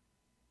later.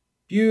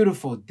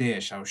 Beautiful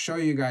dish. I'll show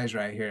you guys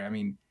right here. I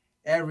mean,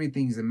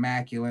 everything's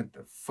immaculate.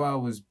 The pho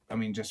was,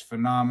 just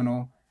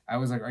phenomenal. I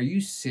was like, are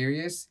you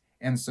serious?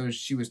 And so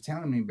she was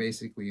telling me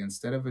basically,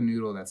 instead of a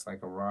noodle that's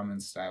like a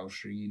ramen style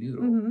shirgi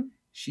noodle,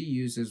 she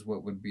uses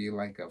what would be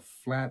like a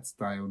flat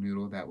style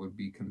noodle that would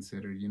be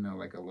considered,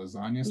 like a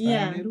lasagna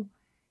style noodle.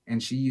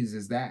 And she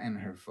uses that in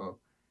her pho.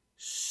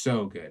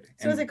 So good.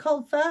 So is it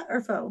called pho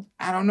or pho?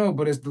 I don't know,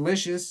 but it's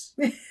delicious.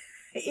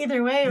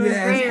 Either way, it was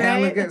great,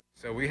 right? Good.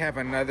 So we have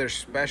another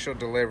special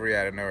delivery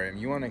out of nowhere.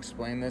 You want to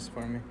explain this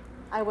for me?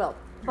 I will.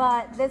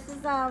 But this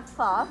is a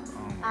pho.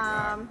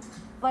 Oh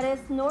but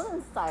it's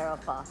northern style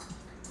pho.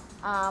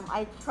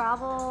 I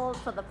traveled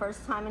for the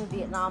first time in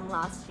Vietnam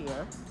last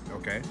year.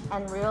 Okay.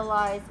 And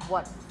realized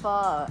what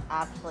pho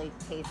actually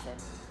tasted.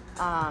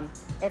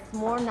 It's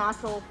more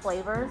natural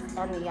flavors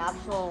and the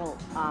actual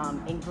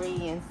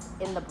ingredients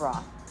in the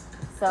broth.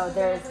 So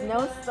there's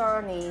no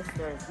star anise,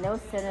 there's no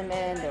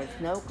cinnamon, there's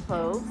no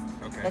cloves.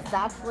 Okay. It's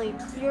actually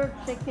pure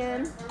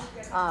chicken,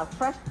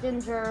 fresh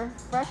ginger,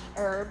 fresh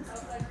herbs,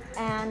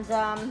 and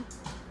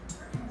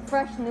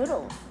fresh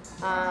noodles.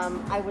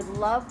 I would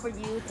love for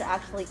you to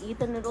actually eat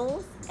the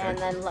noodles and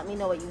then let me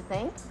know what you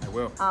think. I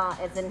will.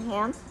 It's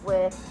enhanced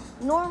with,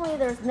 normally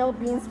there's no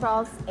bean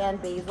sprouts and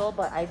basil,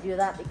 but I do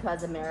that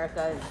because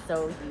America is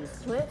so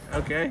used to it.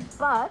 Okay.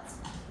 But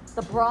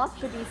the broth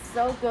should be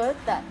so good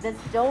that this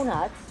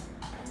donut,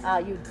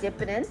 you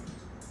dip it in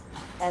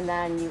and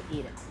then you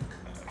eat it.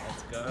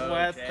 Let's go.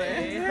 What the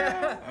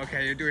hell?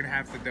 Okay, you're doing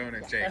half the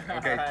donut, Jake.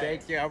 Okay,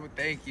 thank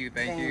you.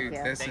 Thank you.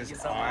 This is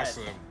so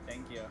awesome. Much.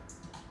 Thank you.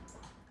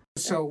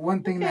 So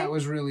one thing that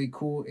was really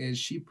cool is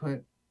she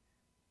put,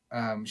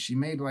 she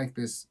made like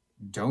this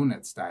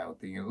donut style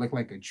thing. It looked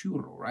like a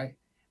churro, right?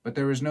 But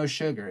there was no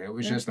sugar. It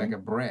was just like a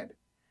bread.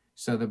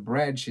 So the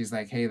bread, she's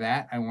like, hey,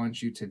 that I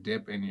want you to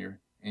dip in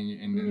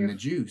the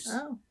juice.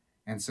 Oh.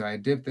 And so I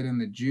dipped it in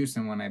the juice,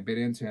 and when I bit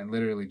into it, it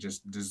literally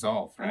just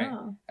dissolved, right?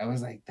 Oh. I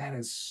was like, that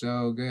is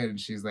so good. And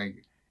she's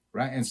like,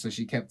 right? And so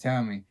she kept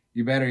telling me,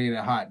 you better eat it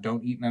hot.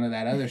 Don't eat none of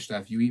that other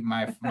stuff. You eat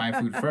my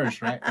food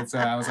first, right? And so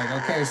I was like,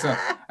 okay. So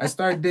I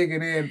start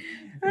digging in.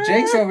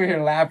 Jake's over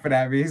here laughing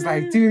at me. He's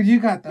like, dude,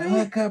 you got the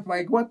hookup.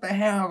 Like, what the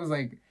hell? I was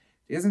like,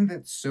 isn't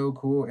that so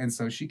cool? And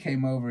so she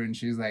came over, and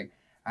she's like,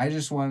 I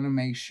just wanted to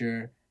make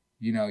sure,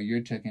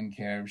 you're taken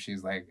care of.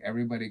 She's like,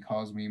 everybody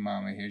calls me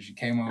mama here. She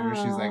came over.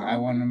 She's like, I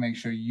wanted to make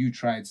sure you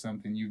tried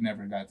something you've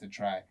never got to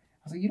try. I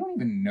was like, you don't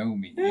even know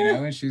me,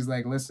 And she's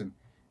like, listen,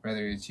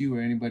 whether it's you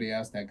or anybody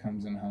else that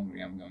comes in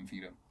hungry, I'm going to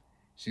feed them.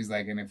 She's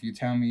like, and if you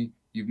tell me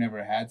you've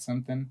never had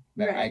something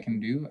that I can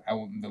do,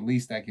 the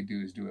least I could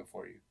do is do it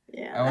for you.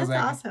 Yeah, I was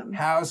that's like, awesome.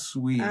 How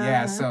sweet.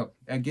 Yeah, so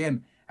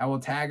again, I will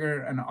tag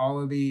her in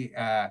all of the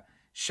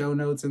show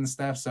notes and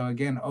stuff. So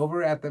again,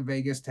 over at the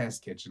Vegas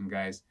Test Kitchen,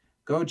 guys,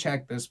 go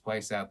check this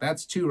place out.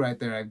 That's 2 right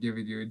there I've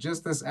given you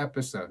just this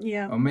episode.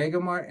 Yeah. Omega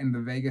Mart and the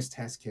Vegas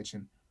Test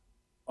Kitchen.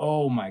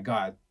 Oh my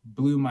God,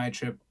 blew my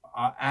trip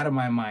out of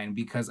my mind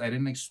because I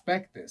didn't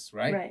expect this,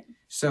 right? Right.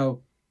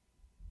 So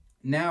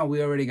now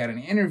we already got an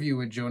interview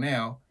with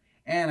Jonelle,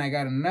 and I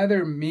got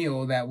another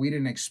meal that we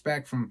didn't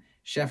expect from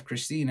Chef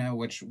Christina,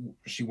 which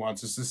she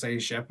wants us to say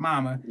Chef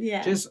Mama.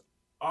 Yeah. Just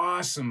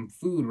awesome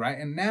food, right?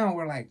 And now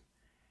we're like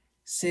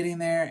sitting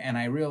there, and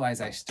I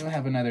realize I still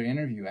have another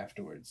interview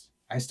afterwards.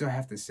 I still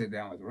have to sit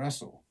down with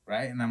Russell,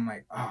 right? And I'm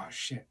like, oh,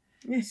 shit.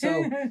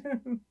 So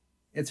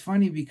it's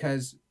funny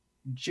because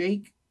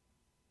Jake,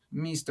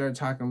 me started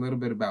talking a little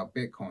bit about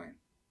Bitcoin.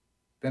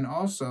 Then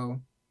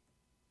also,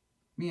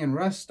 me and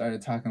Russ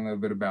started talking a little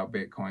bit about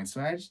Bitcoin. So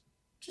I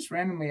just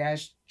randomly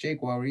asked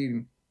Jake while we're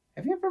eating,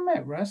 have you ever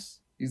met Russ?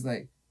 He's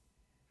like,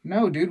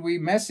 no, dude, we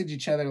message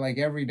each other like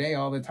every day,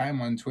 all the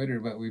time on Twitter,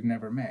 but we've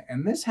never met.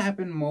 And this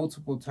happened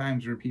multiple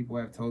times where people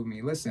have told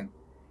me, listen,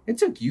 it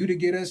took you to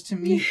get us to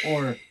meet,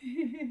 or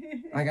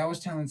like I was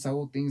telling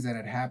Saul things that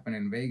had happened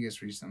in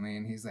Vegas recently,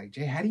 and he's like,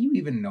 Jay, how do you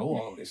even know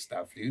all this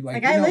stuff, dude?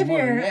 Like I live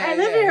here. I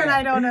live here and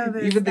I don't know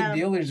this Even stuff. The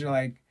dealers are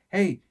like,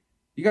 hey,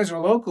 you guys are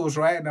locals,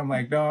 right? And I'm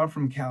like, no, I'm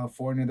from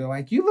California. They're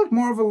like, you look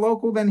more of a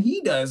local than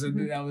he does.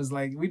 And I was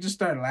like, we just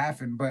started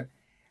laughing. But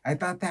I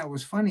thought that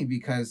was funny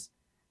because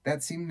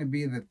that seemed to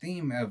be the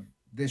theme of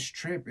this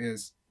trip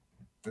is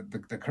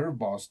the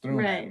curveballs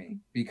thrown at me.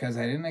 Because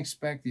I didn't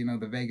expect,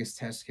 the Vegas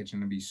Test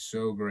Kitchen to be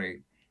so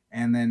great.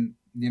 And then,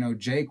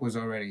 Jake was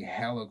already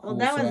hella cool. Well,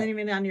 that wasn't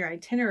even on your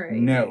itinerary.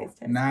 No,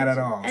 not at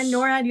all. And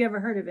nor had you ever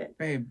heard of it.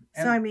 Babe.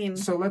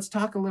 So let's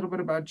talk a little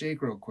bit about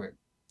Jake real quick.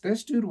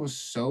 This dude was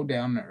so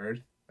down to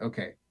earth.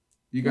 Okay,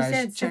 you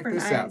guys check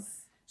this out.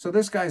 So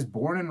this guy's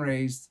born and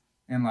raised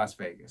in Las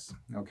Vegas.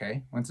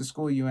 Okay, went to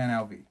school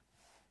UNLV.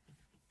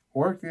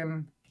 Worked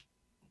in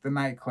the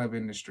nightclub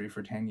industry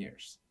for 10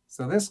 years.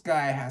 So this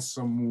guy has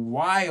some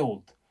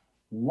wild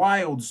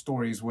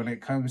stories when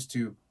it comes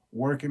to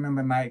working in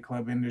the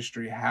nightclub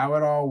industry, how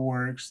it all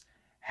works,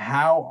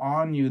 how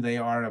on you they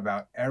are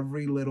about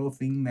every little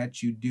thing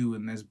that you do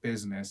in this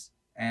business,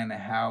 and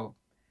how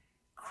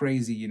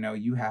crazy, you know,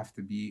 you have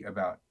to be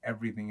about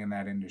everything in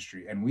that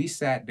industry. And we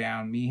sat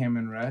down, me, him,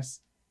 and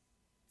Russ,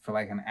 for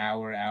like an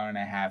hour and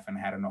a half, and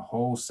had a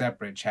whole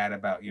separate chat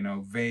about, you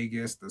know,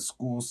 Vegas, the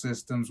school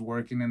systems,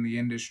 working in the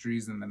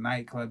industries and the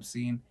nightclub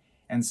scene.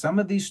 And some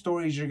of these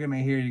stories you're going to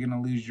hear, you're going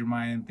to lose your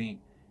mind and think,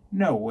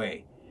 no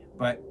way.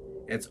 But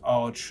it's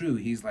all true.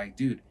 He's like,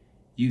 dude,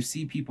 you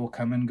see people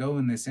come and go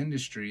in this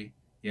industry.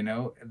 You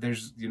know,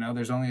 there's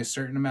only a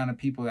certain amount of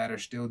people that are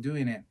still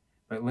doing it.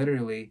 But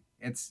literally,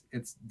 it's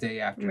day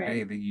after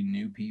day that you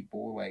knew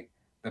people. Like,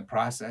 the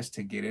process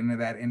to get into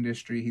that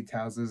industry, he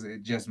tells us,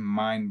 it's just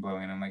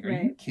mind-blowing. I'm like, are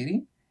you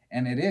kidding?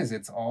 And it is.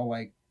 It's all,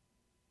 like,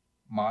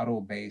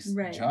 model-based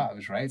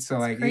jobs, right? So,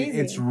 like,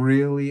 it's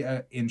really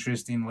an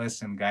interesting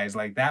listen, guys.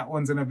 Like, that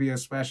one's going to be a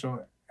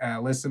special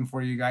listen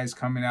for you guys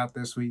coming out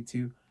this week,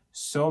 too.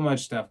 So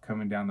much stuff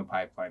coming down the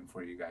pipeline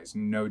for you guys.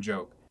 No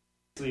joke.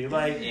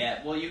 Like,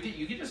 yeah, well, you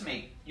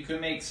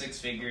could make six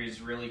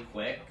figures really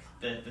quick.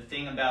 The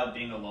thing about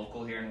being a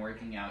local here and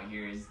working out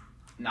here is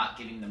not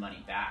giving the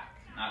money back,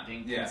 not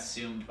being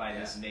consumed by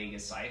this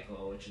Vegas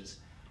cycle, which is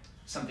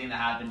something that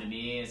happened to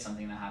me. It's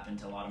something that happened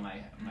to a lot of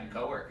my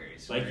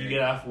coworkers. Like, you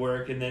get off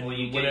work and then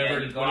you go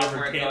out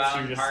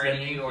and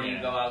party, or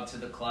you go out to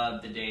the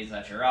club the days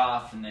that you're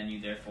off, and then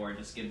you therefore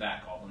just give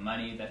back all the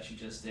money that you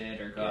just did,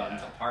 or go out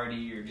and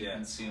party, or be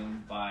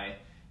consumed by,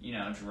 you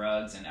know,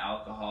 drugs and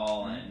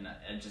alcohol and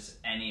just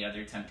any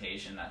other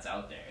temptation that's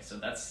out there. So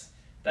that's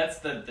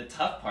the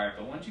tough part.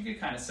 But once you can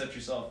kind of set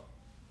yourself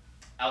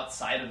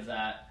outside of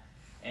that,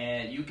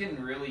 and you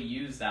can really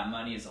use that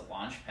money as a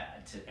launch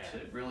pad to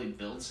really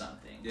build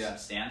something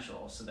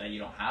substantial, so that you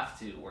don't have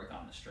to work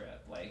on the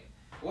strip. Like,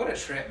 what a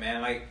trip,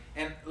 man. Like,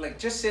 and like,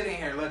 just sitting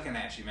here looking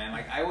at you, man,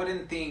 like, I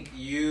wouldn't think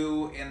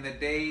you in the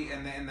day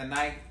in the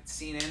night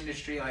scene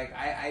industry, like,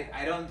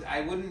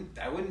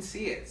 I wouldn't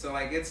see it. So,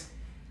 like,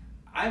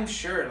 I'm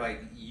sure,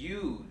 like,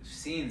 you've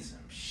seen some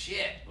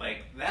shit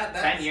like that.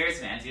 10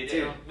 years, man,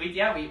 dude.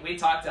 We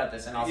talked about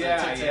this, and also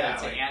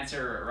to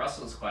answer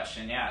Russell's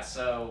question. Yeah,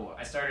 so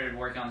I started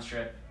working on the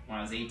strip when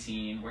I was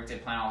 18. Worked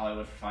at Planet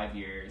Hollywood for 5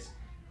 years.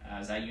 I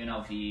was at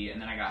UNLV, and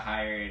then I got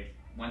hired.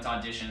 Went to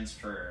auditions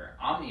for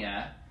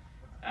Omnia.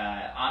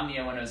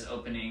 Omnia, when it was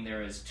opening,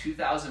 there was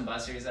 2,000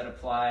 bussers that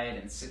applied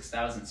and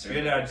 6,000 servers.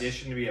 You had to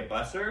audition to be a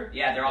busser?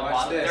 Yeah, they're all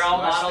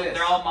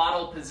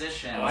model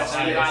positions.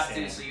 So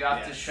you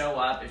have to show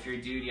up. If you're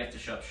a dude, you have to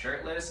show up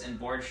shirtless in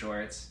board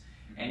shorts,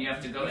 and you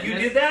have to go. You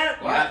did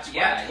that?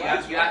 You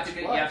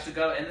have to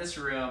go in this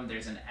room.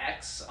 There's an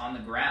X on the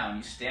ground.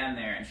 You stand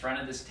there in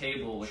front of this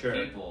table with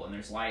people, and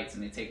there's lights,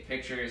 and they take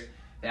pictures.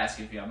 They ask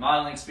you if you have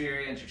modeling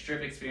experience or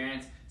strip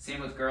experience.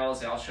 Same with girls.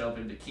 They all show up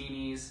in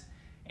bikinis.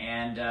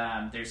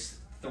 And there's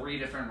 3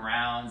 different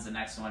rounds. The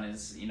next one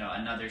is, you know,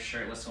 another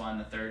shirtless one.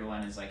 The third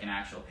one is like an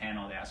actual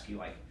panel. They ask you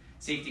like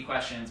safety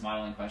questions,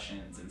 modeling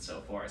questions, and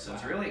so forth. So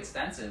it's really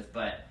extensive,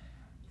 but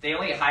they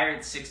only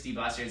hired 60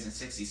 bussers and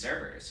 60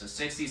 servers. So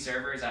 60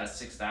 servers out of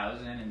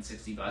 6,000 and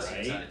 60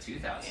 bussers out of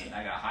 2,000.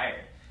 I got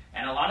hired.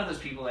 And a lot of those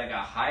people that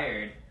got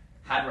hired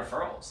had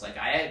referrals. Like,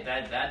 I had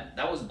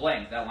that was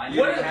blank. That line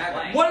was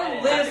blank.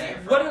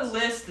 What a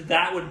list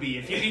that would be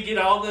if you could get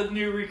all the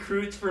new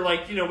recruits for,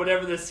 like, you know,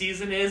 whatever the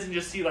season is, and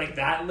just see like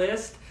that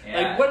list.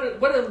 Like,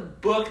 what a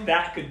book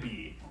that could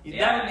be.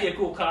 That would be a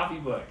cool coffee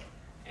book.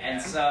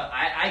 And so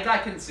I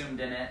got consumed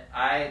in it.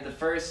 I got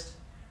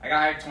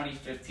hired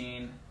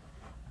 2015.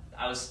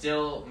 That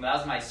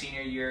was my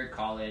senior year of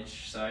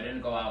college, so I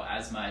didn't go out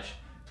as much.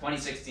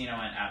 2016, I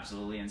went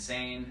absolutely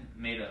insane.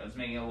 I was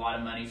making a lot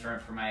of money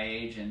for my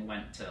age, and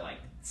went to like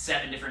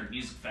 7 different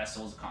music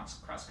festivals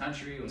across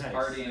country. Was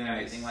partying and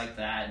everything like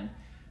that. And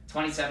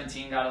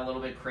 2017 got a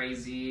little bit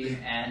crazy,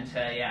 and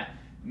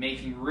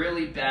making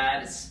really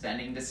bad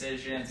spending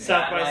decisions.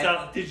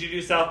 Did you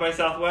do South by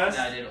Southwest?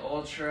 No, I did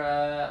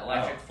Ultra,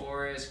 Electric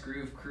Forest,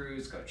 Groove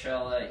Cruise,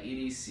 Coachella,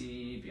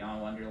 EDC, Beyond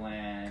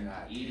Wonderland,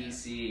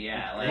 EDC.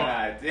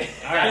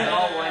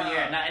 All 1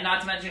 year.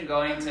 Not to mention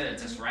going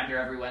to Surrender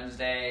every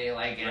Wednesday,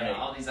 and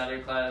all these other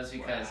clubs,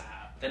 because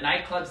the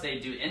nightclubs, they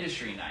do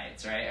industry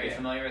nights, right? Are you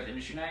familiar with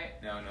industry night?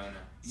 No.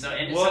 So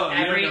you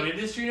don't know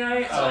industry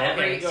night?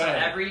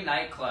 Every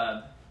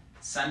nightclub,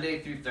 Sunday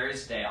through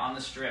Thursday on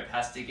the strip,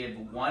 has to give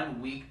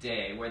 1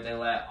 weekday where they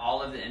let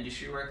all of the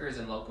industry workers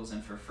and locals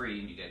in for free,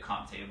 and you get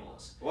comp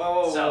tables.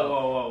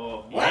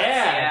 Whoa. What?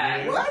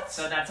 Yeah. What?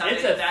 So that's how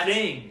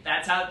thing.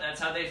 That's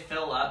how they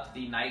fill up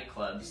the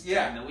nightclubs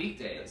during the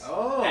weekdays.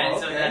 Oh, and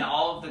so then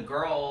all of the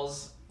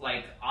girls,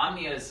 like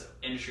Omnia's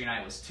industry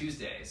night was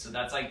Tuesday, so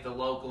that's like the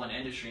local and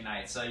industry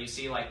night. So you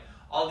see like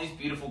all these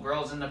beautiful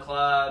girls in the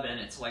club, and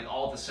it's like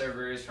all the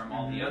servers from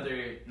all the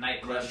other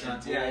nightclubs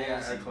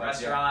and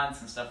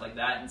restaurants and stuff like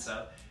that. And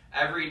so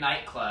every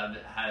nightclub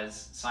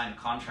has signed a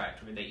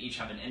contract where they each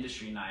have an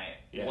industry night,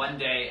 1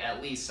 day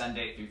at least,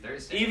 Sunday through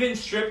Thursday. Even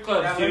strip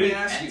clubs, dude.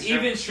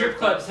 Even strip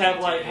clubs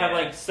have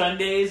like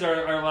Sundays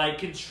or like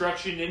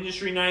construction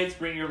industry nights.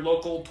 Bring your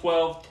local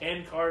 12,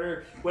 10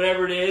 Carter,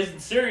 whatever it is. And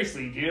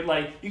seriously, dude,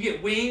 like, you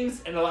get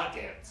wings and a lap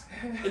dance.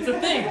 It's a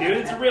thing, dude.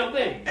 It's a real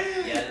thing.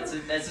 Yeah,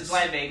 this is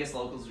why Vegas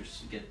locals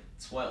get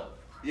spoiled.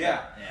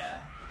 Yeah. Yeah.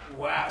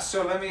 Wow.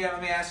 So let me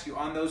ask you,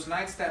 on those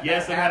nights that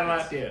yes, I had a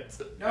lot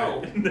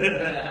No.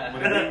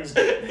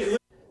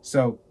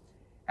 So,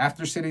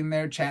 after sitting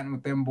there chatting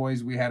with them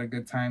boys, we had a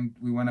good time.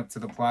 We went up to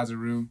the plaza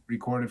room,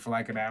 recorded for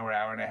like an hour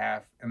and a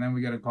half, and then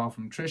we got a call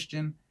from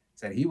Tristan.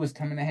 Said he was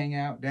coming to hang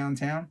out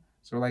downtown.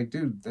 So we're like,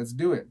 dude, let's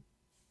do it.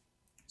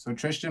 So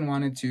Tristan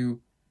wanted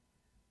to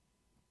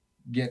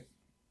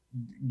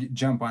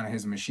jump on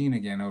his machine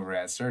again over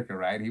at Circa,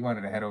 right? He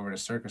wanted to head over to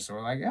Circa. So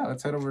we're like, yeah,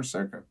 let's head over to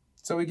Circa.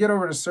 So we get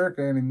over to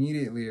Circa, and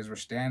immediately as we're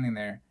standing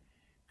there,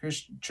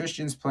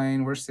 Tristan's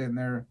playing, we're sitting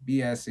there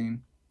BSing.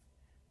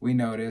 We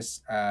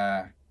notice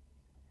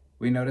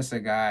a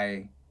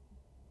guy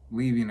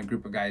leaving, a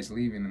group of guys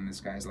leaving, and this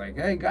guy's like,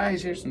 hey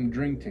guys, here's some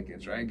drink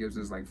tickets, right? Gives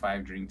us like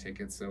 5 drink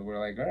tickets. So we're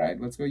like, all right,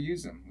 let's go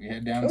use them. We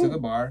head down to the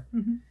bar.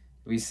 Mm-hmm.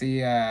 We see,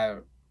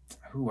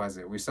 who was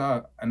it? We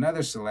saw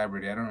another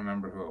celebrity. I don't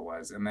remember who it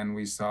was. And then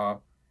we saw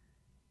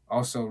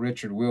also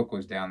Richard Wilk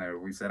was down there.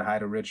 We said hi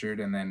to Richard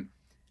and then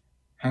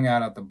hung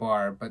out at the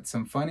bar. But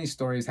some funny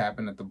stories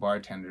happened at the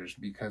bartenders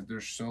because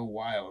they're so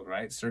wild,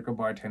 right? Circa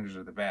bartenders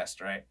are the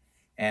best, right?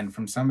 And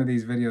from some of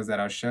these videos that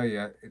I'll show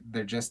you,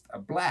 they're just a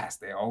blast.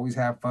 They always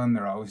have fun.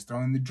 They're always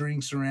throwing the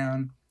drinks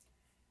around.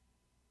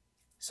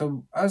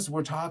 So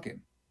we're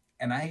talking,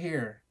 and I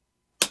hear,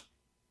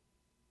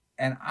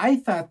 and I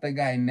thought the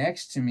guy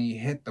next to me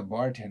hit the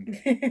bartender.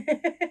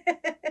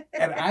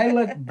 And I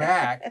look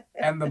back,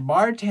 and the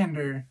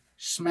bartender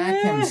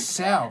smacked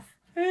himself,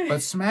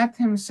 but smacked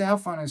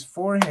himself on his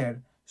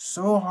forehead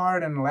so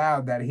hard and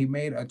loud that he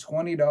made a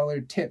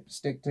 $20 tip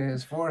stick to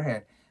his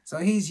forehead. So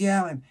he's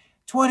yelling,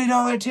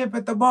 $20 tip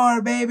at the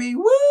bar, baby,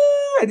 woo!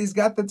 And he's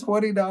got the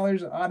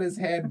 $20 on his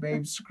head,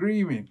 babe,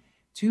 screaming.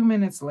 2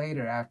 minutes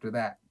later after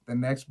that, the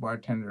next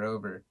bartender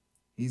over,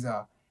 he's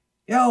all,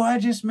 yo, I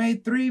just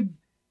made three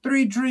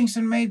drinks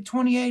and made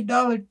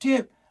 $28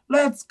 tip.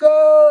 Let's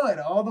go!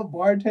 And all the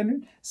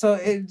bartenders. So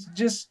it's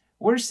just,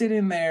 we're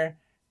sitting there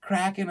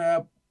cracking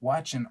up,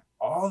 watching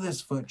all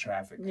this foot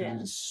traffic. Yeah.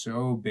 It is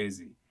so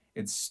busy.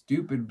 It's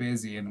stupid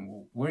busy.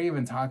 And we're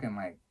even talking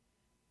like,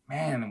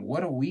 man,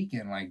 what a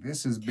weekend. Like,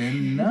 this has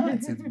been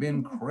nuts. It's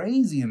been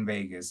crazy in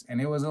Vegas. And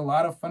it was a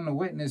lot of fun to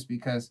witness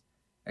because,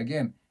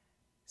 again,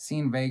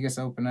 seeing Vegas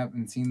open up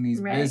and seeing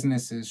these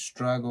businesses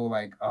struggle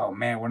like, oh,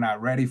 man, we're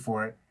not ready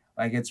for it.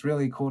 Like, it's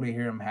really cool to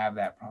hear them have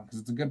that problem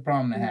because it's a good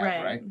problem to have,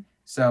 right?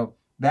 So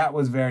that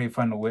was very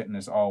fun to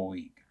witness all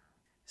week.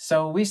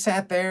 So we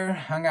sat there,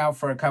 hung out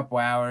for a couple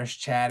hours,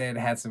 chatted,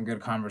 had some good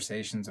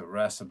conversations with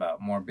Russ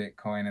about more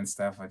Bitcoin and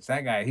stuff, which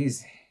that guy,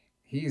 he's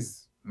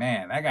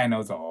man, that guy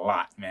knows a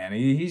lot, man.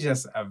 He's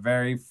just a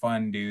very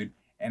fun dude.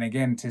 And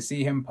again, to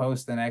see him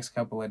post the next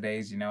couple of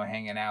days, you know,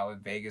 hanging out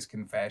with Vegas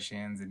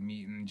Confessions and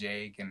meeting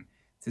Jake, and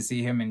to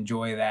see him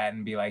enjoy that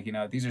and be like, you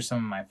know, these are some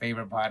of my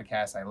favorite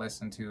podcasts I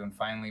listen to, and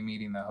finally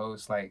meeting the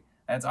host, like,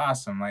 that's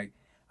awesome. Like,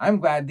 I'm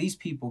glad these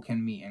people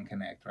can meet and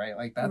connect, right?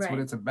 Like, that's what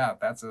it's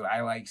about. That's what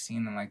I like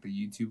seeing in, like, the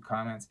YouTube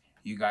comments,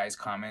 you guys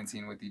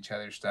commenting with each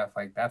other stuff.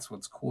 Like, that's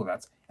what's cool.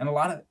 And a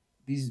lot of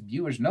these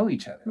viewers know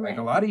each other. Like,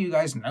 a lot of you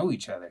guys know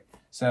each other.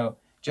 So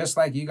just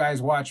like you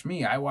guys watch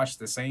me, I watch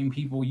the same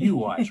people you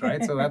watch,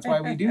 right? So that's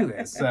why we do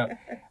this.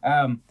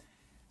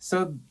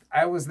 So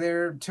I was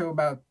there till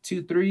about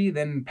 2-3,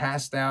 then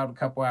passed out a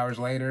couple hours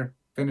later,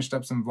 finished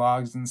up some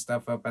vlogs and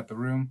stuff up at the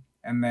room,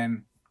 and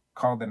then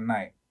called it a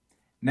night.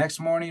 Next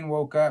morning,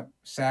 woke up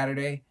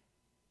Saturday,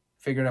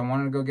 figured I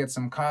wanted to go get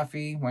some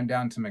coffee, went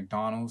down to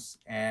McDonald's,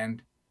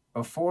 and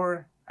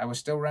before, I was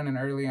still running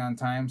early on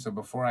time, so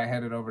before I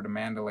headed over to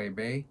Mandalay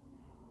Bay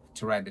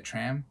to ride the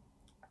tram,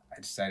 I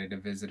decided to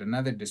visit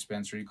another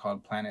dispensary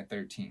called Planet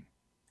 13.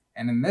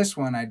 And in this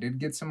one, I did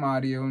get some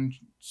audio and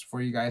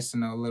for you guys to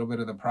know a little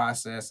bit of the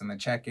process and the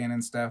check-in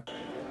and stuff.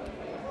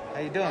 How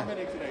you doing?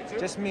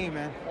 Just me,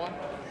 man.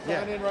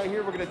 Sign in right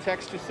here. We're going to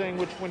text you saying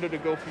which window to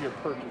go for your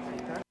purchase.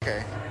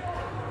 Okay.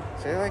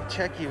 So they like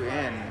check you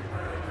in.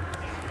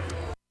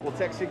 We'll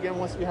text you again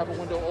once we have a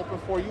window open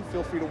for you.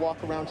 Feel free to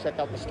walk around, check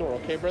out the store.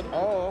 Okay, brother?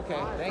 Oh,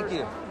 okay. Thank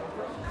you.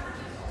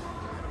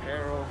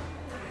 Harold.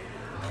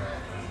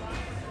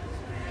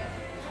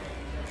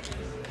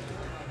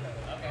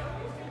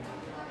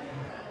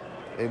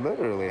 They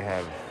literally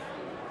have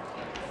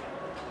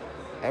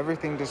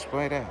everything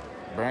displayed out.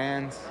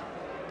 Brands.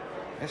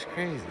 That's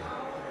crazy.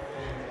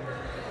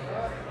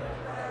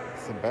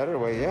 It's a better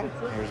way, yeah.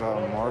 Here's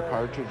all more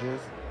cartridges.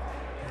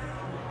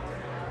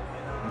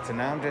 And so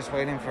now I'm just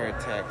waiting for a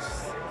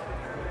text.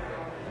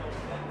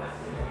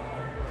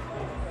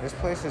 This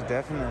place is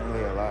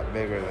definitely a lot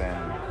bigger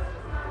than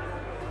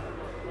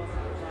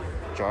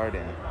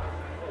Jordan.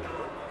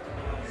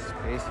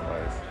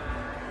 Space-wise.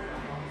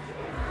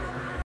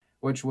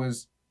 Which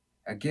was,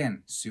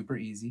 again, super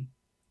easy,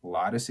 a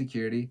lot of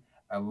security,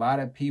 a lot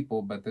of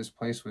people, but this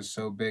place was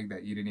so big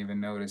that you didn't even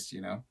notice,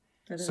 you know?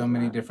 So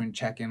many different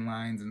check-in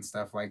lines and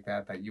stuff like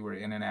that you were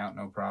in and out,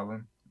 no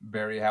problem.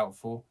 Very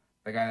helpful.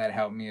 The guy that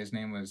helped me, his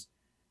name was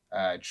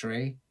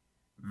Trey.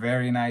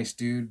 Very nice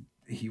dude.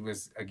 He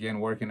was,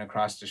 again, working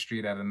across the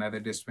street at another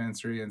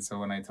dispensary, and so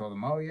when I told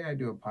him, oh, yeah, I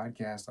do a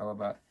podcast all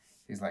about,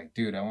 he's like,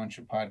 dude, I want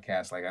your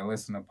podcast. Like, I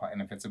listen to,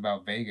 and if it's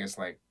about Vegas,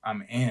 like,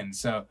 I'm in.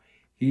 So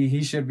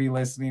he should be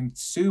listening.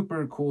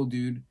 Super cool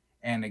dude.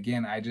 And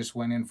again, I just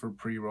went in for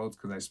pre-rolls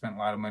because I spent a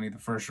lot of money the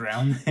first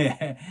round.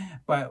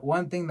 But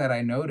one thing that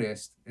I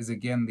noticed is,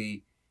 again,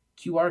 the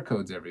QR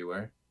codes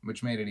everywhere,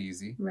 which made it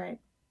easy. Right.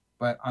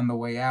 But on the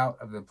way out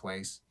of the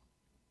place,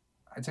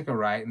 I took a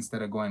right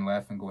instead of going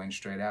left and going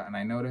straight out. And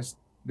I noticed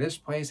this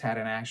place had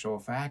an actual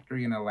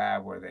factory and a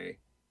lab where they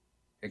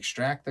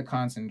extract the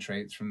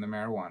concentrates from the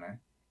marijuana.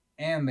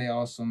 And they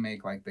also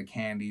make like the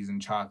candies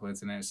and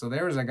chocolates and it. So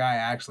there was a guy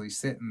actually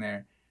sitting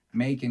there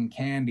making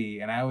candy,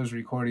 and I was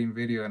recording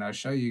video, and I'll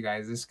show you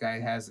guys. This guy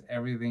has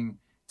everything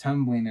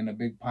tumbling in a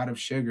big pot of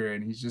sugar,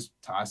 and he's just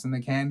tossing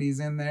the candies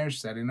in there,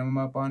 setting them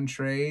up on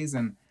trays,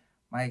 and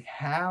like,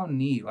 how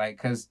neat. Like,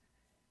 because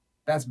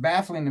that's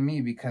baffling to me,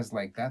 because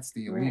like that's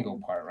the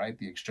illegal part, right?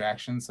 The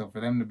extraction. So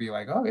for them to be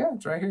like, oh yeah,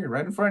 it's right here,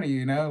 right in front of you,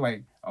 you know,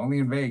 like only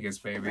in Vegas,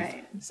 baby.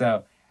 Right.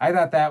 So I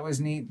thought that was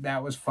neat.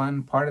 That was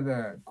fun. Part of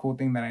the cool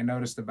thing that I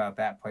noticed about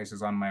that place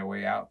is on my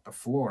way out, the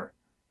floor,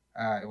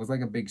 it was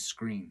like a big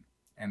screen.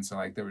 And so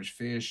like there was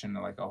fish and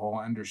like a whole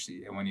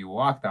undersea. And when you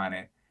walked on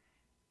it,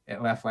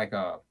 it left like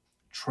a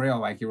trail,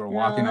 like you were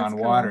walking on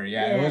water. Cool.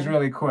 Yeah, it was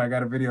really cool. I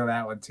got a video of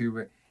that one too.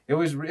 But it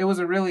was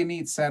a really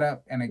neat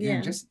setup. And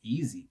again, just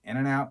easy. In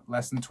and out,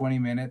 less than 20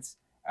 minutes.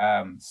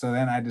 So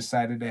then I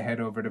decided to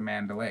head over to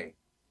Mandalay.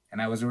 And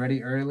I was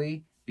already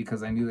early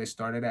because I knew they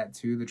started at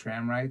 2, the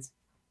tram rides.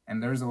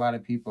 And there's a lot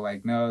of people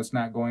like, no, it's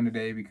not going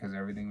today because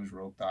everything was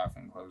roped off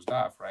and closed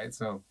off, right?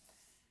 So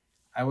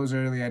I was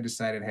early. I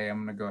decided, hey,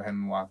 I'm going to go ahead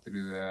and walk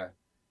through the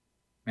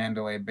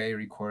Mandalay Bay,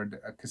 record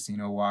a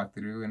casino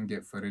walkthrough and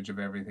get footage of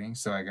everything.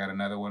 So I got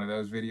another one of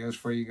those videos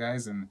for you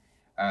guys, and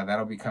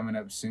that'll be coming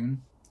up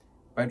soon.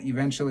 But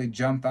eventually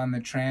jumped on the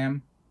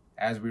tram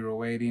as we were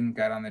waiting,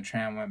 got on the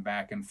tram, went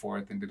back and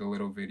forth, and did a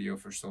little video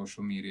for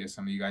social media.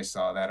 Some of you guys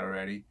saw that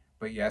already.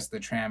 But yes, the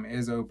tram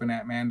is open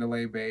at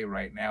Mandalay Bay.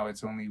 Right now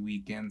it's only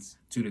weekends,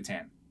 2 to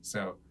 10.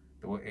 So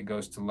it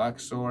goes to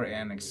Luxor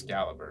and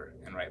Excalibur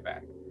and right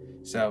back.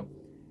 So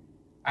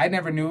I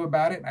never knew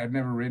about it. I've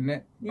never ridden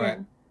it. But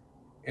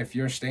if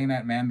you're staying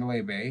at Mandalay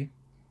Bay,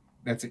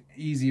 that's an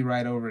easy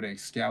ride over to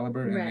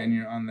Excalibur. And then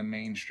you're on the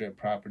main strip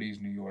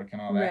properties, New York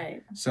and all that.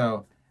 Right.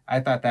 So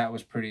I thought that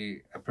was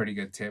a pretty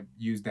good tip.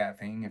 Use that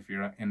thing if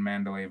you're in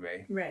Mandalay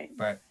Bay. Right.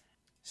 But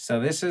so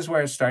this is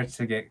where it starts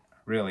to get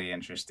really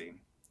interesting.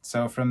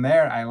 So from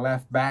there, I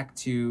left back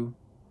to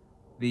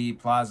the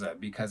plaza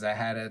because I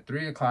had a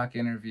 3:00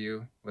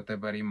 interview with a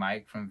buddy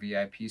Mike from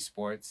VIP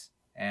Sports,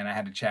 and I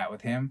had to chat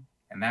with him.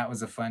 And that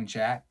was a fun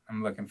chat.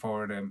 I'm looking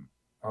forward to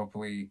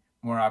hopefully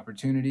more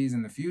opportunities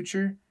in the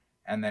future.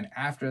 And then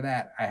after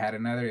that, I had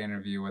another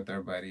interview with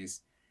our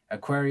buddies,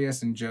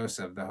 Aquarius and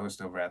Joseph, the host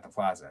over at the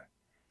Plaza.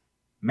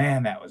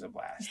 Man, that was a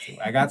blast.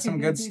 I got some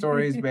good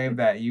stories, babe,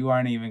 that you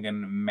aren't even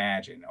going to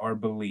imagine or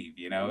believe.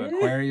 You know,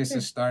 Aquarius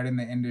is starting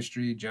the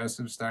industry.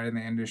 Joseph started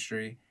the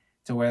industry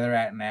to where they're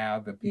at now,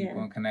 the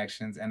people and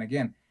connections. And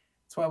again,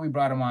 that's why we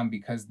brought them on,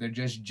 because they're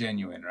just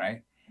genuine,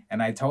 right?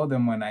 And I told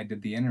them when I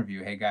did the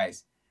interview, hey,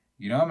 guys,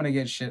 you know I'm going to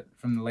get shit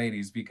from the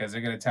ladies because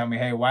they're going to tell me,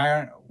 hey,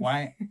 why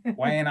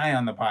ain't I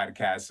on the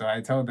podcast? So I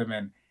told them,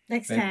 and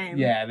next time.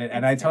 Yeah,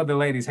 and I told the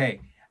ladies,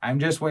 hey, I'm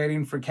just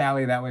waiting for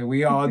Callie. That way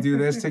we all do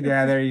this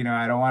together. You know,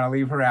 I don't want to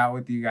leave her out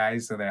with you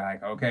guys. So they're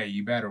like, okay,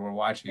 you better. We're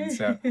watching.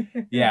 So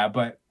yeah,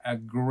 but a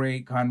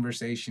great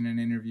conversation and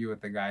interview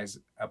with the guys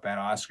up at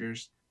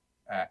Oscars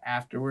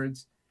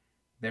afterwards.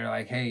 They're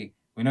like, hey,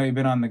 we know you've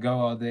been on the go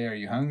all day. Are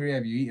you hungry?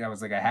 Have you eaten? I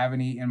was like, I haven't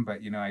eaten,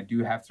 but, you know, I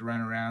do have to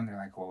run around. They're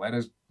like, well, let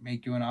us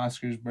make you an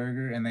Oscars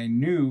burger. And they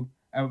knew,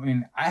 I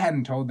mean, I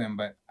hadn't told them,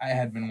 but I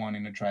had been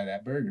wanting to try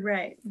that burger.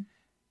 Right.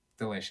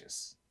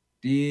 Delicious.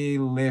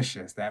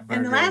 That burger.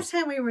 And the last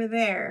time we were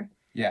there,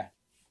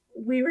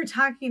 we were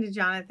talking to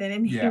Jonathan,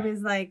 and he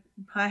was like,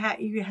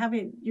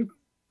 you've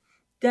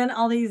done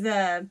all these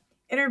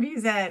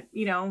interviews at,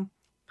 you know,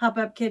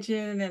 Pop-Up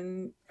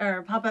Kitchen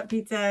or Pop-Up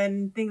Pizza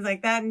and things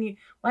like that, and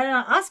why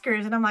not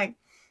Oscars? And I'm like,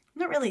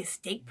 I'm not really a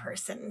steak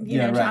person, you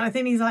know,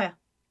 Jonathan. He's like,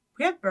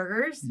 we have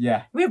burgers.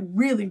 Yeah. We have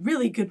really,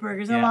 really good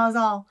burgers. And I was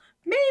all,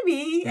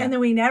 maybe. Yeah. And then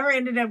we never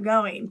ended up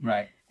going.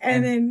 Right.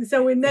 And then,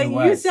 so when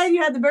you said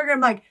you had the burger, I'm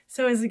like,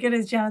 so is it good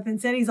as Jonathan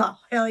said? He's all,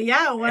 hell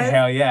yeah, it was.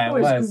 Hell yeah,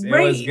 it was.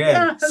 Great. It was good.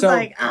 I was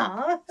like,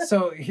 ah.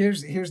 So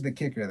here's the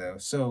kicker, though.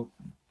 So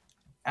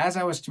as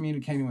I was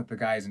communicating with the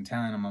guys and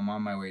telling them I'm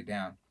on my way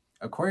down,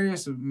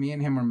 Aquarius, me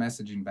and him were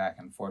messaging back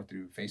and forth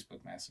through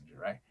Facebook Messenger,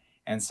 right?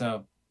 And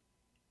so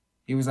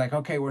he was like,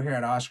 okay, we're here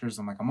at Oscars.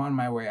 I'm like, I'm on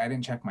my way. I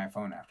didn't check my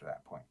phone after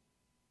that point.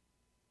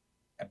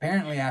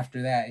 Apparently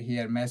after that, he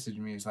had messaged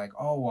me. He's like,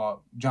 oh,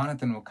 well,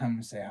 Jonathan will come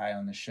and say hi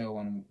on the show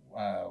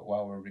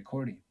while we're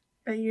recording.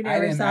 But you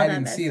never saw that message. I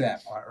didn't see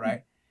that part,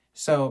 right?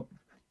 So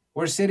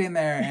we're sitting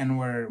there and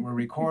we're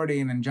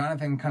recording, and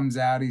Jonathan comes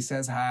out. He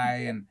says hi,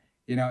 and,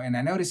 you know, and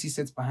I notice he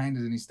sits behind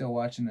us and he's still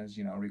watching us,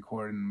 you know,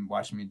 record and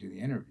watching me do the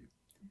interview.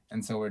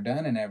 And so we're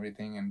done and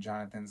everything, and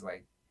Jonathan's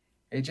like,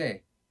 hey,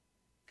 Jay,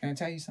 can I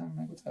tell you something?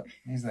 I'm like, what's up?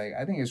 And he's like,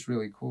 I think it's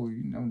really cool.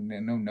 You know,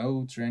 no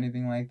notes or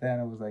anything like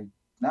that. I was like,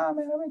 No,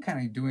 man, I've been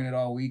kind of doing it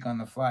all week on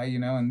the fly, you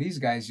know. And these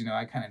guys, you know,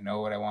 I kind of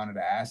know what I wanted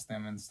to ask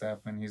them and stuff.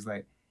 And he's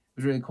like, it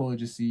was really cool to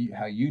just see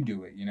how you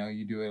do it. You know,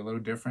 you do it a little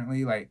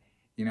differently. Like,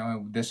 you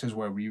know, this is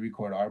where we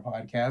record our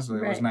podcast. So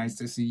it was nice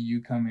to see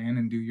you come in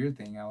and do your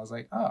thing. I was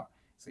like, oh,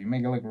 so you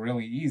make it look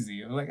really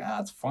easy. I was like, oh,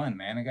 it's fun,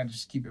 man. I got to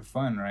just keep it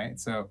fun, right?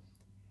 So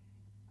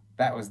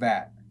that was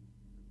that.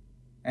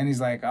 And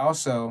he's like,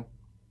 also,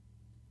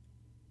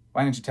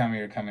 why didn't you tell me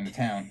you were coming to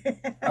town?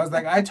 I was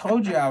like, I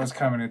told you I was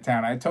coming to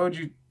town. I told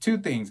you 2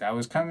 things. I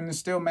was coming to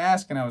steal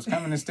masks and I was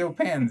coming to steal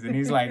pens. And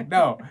he's like,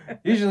 no.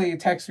 Usually you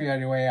text me on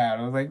your way out.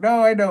 I was like,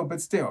 no, I know,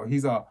 but still.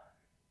 He's all,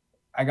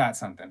 I got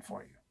something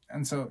for you.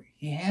 And so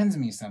he hands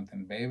me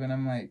something, babe. And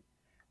I'm like,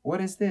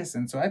 what is this?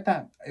 And so I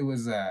thought it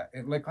was,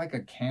 it looked like a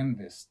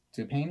canvas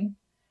to painting.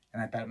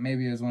 And I thought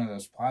maybe it was one of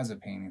those Plaza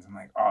paintings. I'm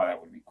like, oh, that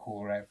would be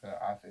cool, right, for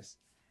the office.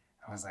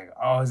 I was like,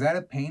 oh, is that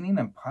a painting,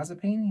 a Plaza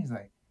painting? He's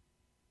like,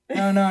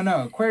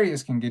 no.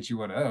 Aquarius can get you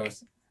one of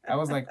those. I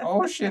was like,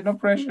 oh, shit, no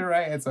pressure,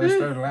 right? And so I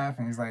started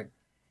laughing. He's like,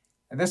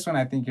 this one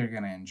I think you're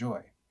going to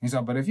enjoy. He's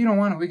like, but if you don't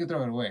want it, we can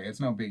throw it away. It's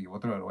no biggie. We'll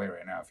throw it away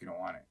right now if you don't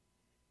want it.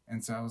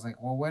 And so I was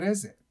like, well, what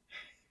is it?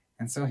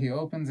 And so he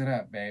opens it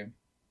up, babe.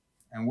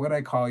 And what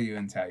I call you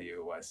and tell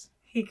you was...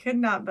 He could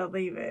not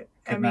believe it.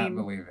 Could not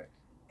believe it.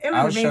 It was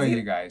I'll amazing. show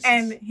you guys.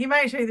 And he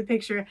might show you the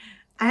picture.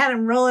 I had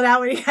him roll it out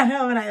when he got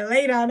home and I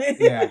laid on it.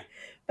 Yeah.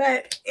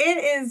 But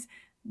it is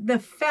the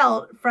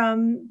felt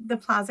from the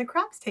Plaza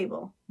Craps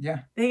table.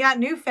 Yeah. They got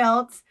new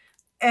felts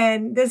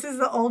and this is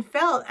the old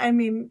felt. I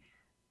mean,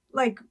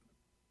 like,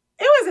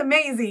 it was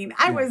amazing.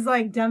 I was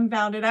like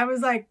dumbfounded. I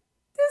was like,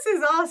 this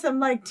is awesome.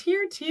 Like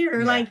tear.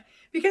 Yeah. Like,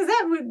 because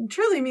that would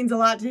truly means a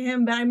lot to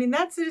him. But I mean,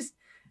 that's just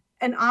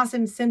an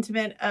awesome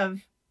sentiment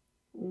of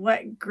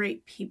what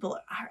great people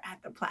are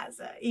at the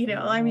Plaza. You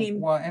know, I mean,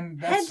 well, and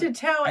that's, head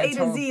to toe, A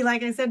to Z,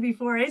 like I said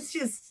before. It's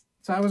just...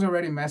 So I was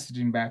already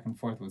messaging back and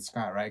forth with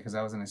Scott, right? Because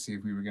I was going to see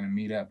if we were going to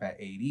meet up at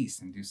 8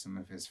 East and do some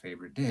of his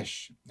favorite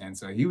dish. And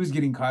so he was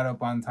getting caught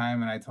up on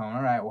time, and I told him,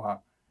 all right,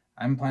 well,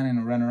 I'm planning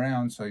to run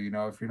around, so, you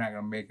know, if you're not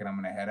going to make it,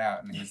 I'm going to head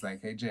out. And he's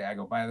like, hey, Jay, I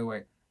go, by the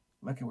way,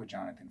 look at what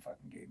Jonathan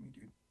fucking gave me,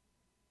 dude.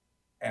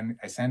 And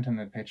I sent him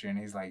the picture, and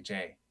he's like,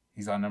 Jay,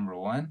 he's on number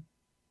 1.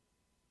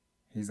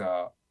 He's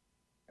all,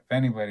 if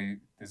anybody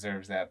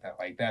deserves that,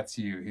 like, that's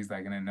you. He's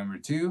like, and then number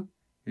 2,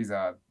 he's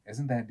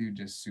isn't that dude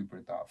just super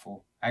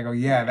thoughtful? I go,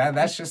 yeah,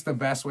 that's just the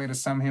best way to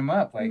sum him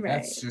up. Like,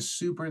 that's just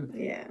super.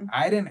 Yeah.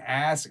 I didn't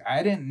ask.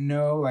 I didn't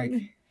know. Like,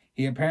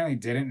 he apparently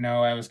didn't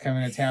know I was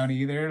coming to town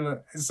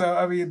either. So,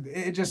 I mean,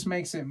 it just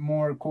makes it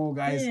more cool,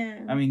 guys.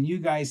 Yeah. I mean, you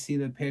guys see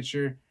the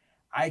picture.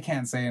 I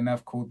can't say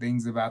enough cool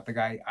things about the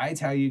guy. I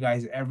tell you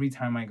guys every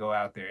time I go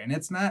out there. And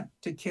it's not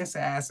to kiss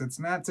ass. It's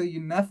not to you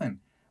nothing.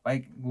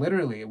 Like,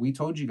 literally, we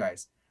told you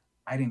guys,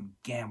 I didn't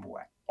gamble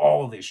at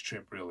all this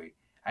trip, really.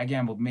 I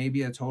gambled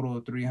maybe a total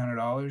of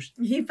 $300.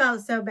 He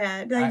felt so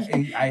bad.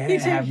 Like, I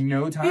have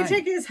no time. He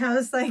took his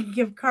house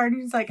gift card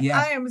and he's like,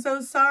 I am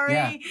so sorry.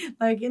 Yeah.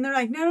 Like, and they're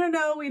like,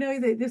 no, we know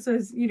that this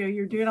was, you know,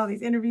 you're doing all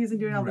these interviews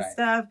and doing all this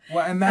stuff.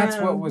 Well, and that's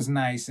what was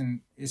nice, and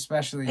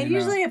especially. And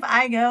usually, if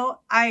I go,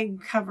 I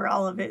cover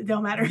all of it.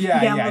 Don't matter if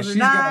she's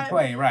gonna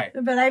play, right?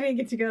 But I didn't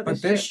get to go.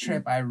 But this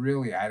trip, I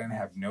didn't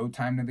have no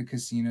time to the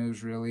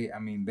casinos. Really, I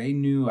mean, they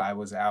knew I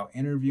was out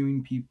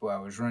interviewing people. I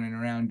was running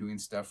around doing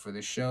stuff for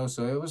the show,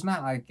 so it was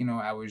not like, you know,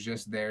 I was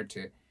just there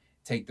to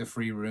take the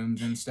free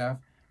rooms and stuff.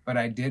 But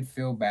I did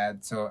feel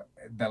bad. So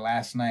the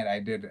last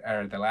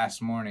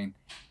morning,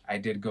 I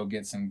did go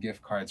get some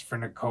gift cards for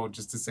Nicole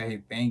just to say,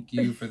 hey, thank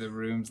you for the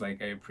rooms.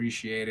 Like, I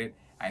appreciate it.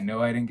 I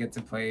know I didn't get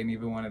to play, and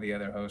even one of the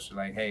other hosts were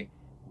like, hey,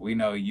 we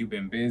know you've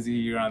been busy,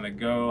 you're on the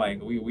go,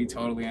 like, we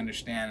totally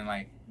understand. And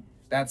like,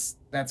 that's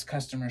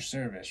customer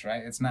service,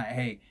 right? It's not,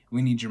 hey,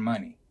 we need your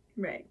money.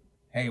 Right.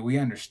 Hey, we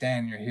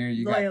understand you're here,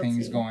 you got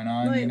things going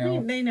on, you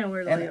know. They know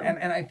we're loyal.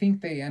 And I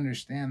think they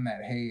understand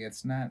that, hey,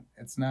 it's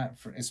not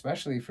for,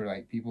 especially for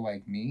like people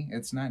like me,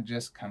 it's not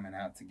just coming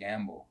out to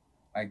gamble.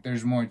 Like,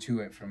 there's more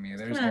to it for me.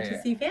 There's coming out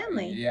to see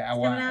family. Yeah,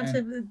 coming out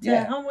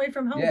to home away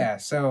from home. Yeah,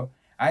 so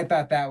I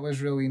thought that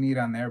was really neat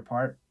on their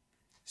part.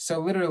 So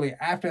literally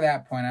after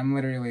that point, I'm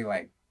literally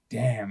like,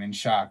 damn, in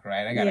shock,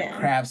 right? I got a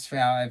craps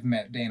foul. I've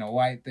met Dana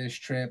White this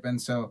trip.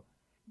 And so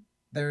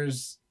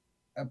there's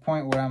a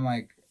point where I'm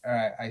like, all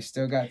right, I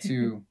still got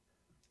to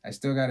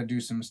do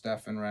some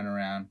stuff and run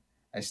around.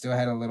 I still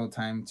had a little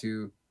time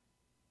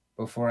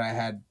before I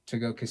had to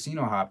go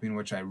casino hopping,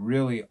 which I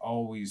really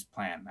always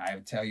plan. I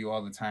tell you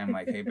all the time,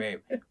 like, hey,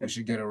 babe, we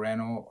should get a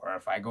rental. Or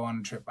if I go on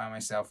a trip by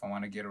myself, I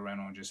want to get a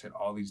rental and just hit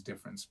all these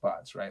different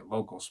spots, right?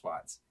 Local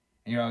spots.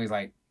 And you're always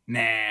like,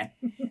 nah.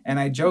 And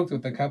I joked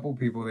with a couple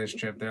people this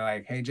trip. They're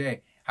like, hey,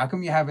 Jay, how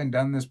come you haven't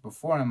done this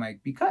before? And I'm like,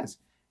 because,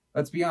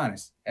 let's be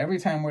honest, every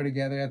time we're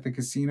together at the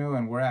casino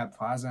and we're at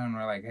Plaza and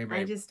we're like, hey, babe.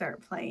 I just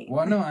start playing.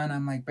 Well, no, and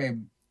I'm like,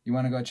 babe, you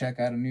want to go check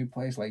out a new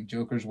place like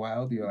Joker's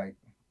Wild? You're like,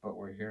 but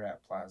we're here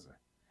at Plaza.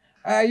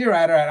 You're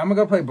right, all right. I'm going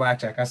to go play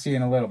blackjack. I'll see you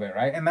in a little bit,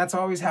 right? And that's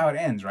always how it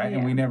ends, right? Yeah.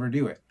 And we never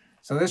do it.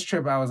 So this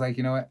trip, I was like,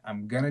 you know what?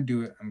 I'm going to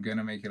do it. I'm going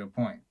to make it a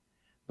point.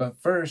 But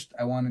first,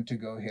 I wanted to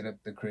go hit up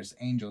the Chris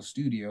Angel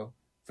studio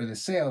for the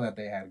sale that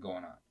they had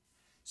going on.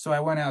 So I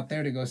went out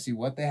there to go see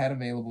what they had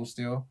available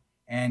still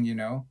and, you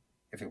know,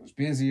 if it was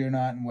busy or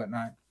not and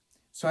whatnot.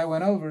 So I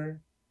went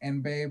over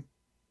and, babe,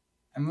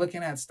 I'm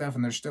looking at stuff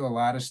and there's still a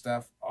lot of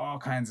stuff, all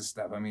kinds of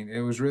stuff. I mean,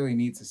 it was really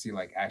neat to see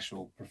like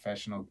actual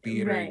professional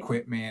theater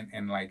equipment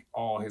and like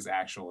all his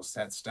actual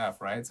set stuff,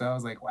 right? So I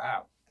was like,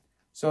 wow.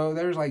 So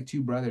there's like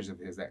 2 brothers of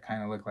his that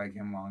kind of look like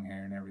him, long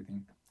hair and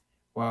everything.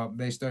 Well,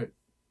 they start,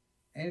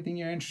 anything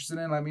you're interested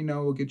in, let me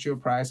know. We'll get you a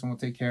price and we'll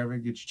take care of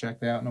it, get you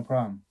checked out, no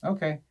problem.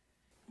 Okay.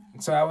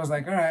 So I was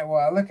like, all right, well,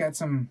 I'll look at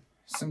some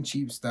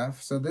cheap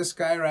stuff. So this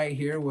guy right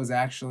here was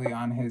actually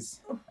on his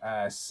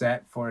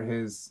set for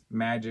his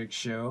magic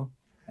show.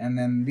 And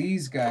then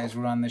these guys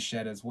were on the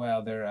set as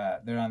well.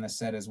 They're on the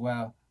set as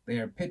well. They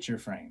are picture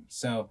frames.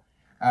 So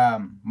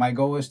my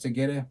goal is to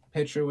get a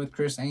picture with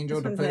Criss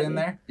Angel to put in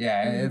there.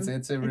 Yeah,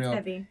 it's a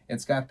real,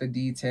 it's got the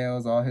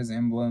details, all his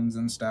emblems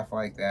and stuff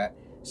like that.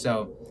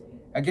 So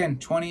again,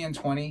 20 and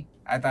 20.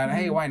 I thought,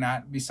 hey, why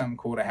not? It'd be something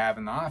cool to have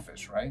in the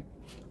office, right?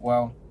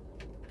 Well,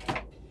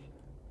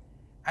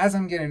 as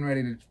I'm getting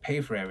ready to pay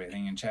for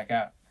everything and check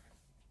out,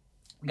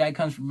 the guy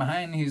comes from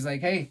behind and he's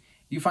like, hey,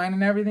 you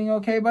finding everything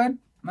okay, bud?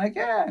 I'm like,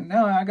 yeah,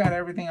 no, I got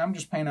everything. I'm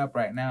just paying up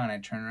right now. And I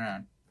turn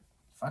around.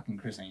 Fucking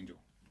Criss Angel.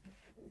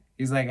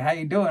 He's like, how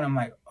you doing? I'm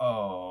like,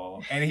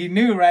 oh. And he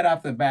knew right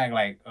off the bat,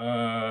 like,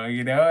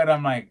 you know? And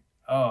I'm like,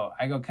 oh.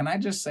 I go, can I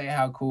just say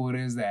how cool it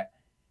is that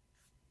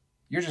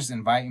you're just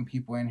inviting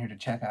people in here to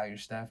check out your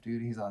stuff,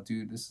 dude? He's all,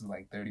 dude, this is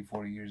like 30,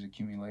 40 years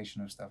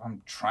accumulation of stuff.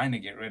 I'm trying to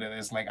get rid of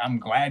this. Like, I'm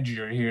glad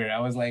you're here. I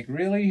was like,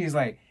 really? He's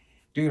like,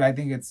 dude, I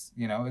think it's,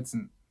 you know, it's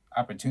an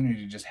opportunity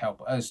to just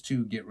help us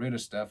too get rid of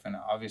stuff and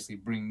obviously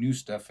bring new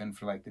stuff in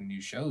for like the new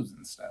shows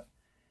and stuff.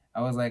 I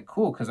was like,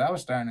 cool, because I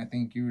was starting to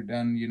think you were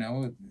done, you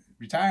know,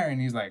 retiring.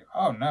 He's like,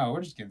 oh no,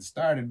 we're just getting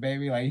started,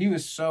 baby. Like, he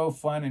was so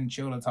fun and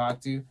chill to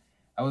talk to.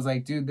 I was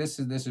like, dude, this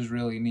is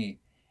really neat.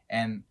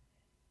 And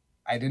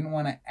I didn't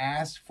want to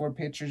ask for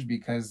pictures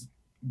because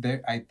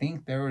I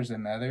think there was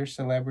another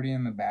celebrity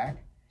in the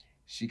back.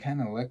 She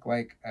kind of looked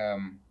like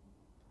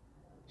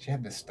she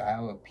had the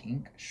style of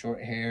Pink,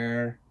 short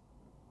hair.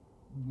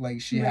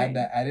 Like she had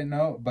that, I didn't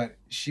know, but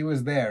she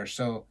was there.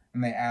 So,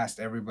 and they asked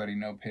everybody,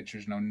 no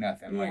pictures, no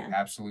nothing, like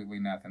absolutely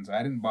nothing. So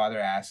I didn't bother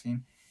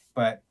asking.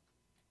 But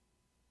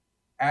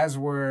as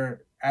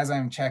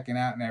I'm checking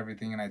out and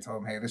everything, and I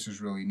told him, hey, this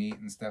is really neat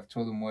and stuff,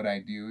 told him what I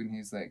do, and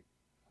he's like,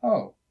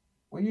 oh,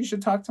 well, you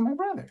should talk to my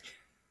brother.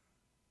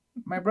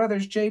 My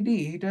brother's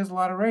JD. He does a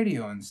lot of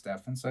radio and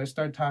stuff. And so I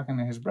started talking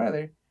to his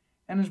brother,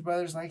 and his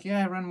brother's like,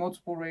 yeah, I run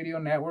multiple radio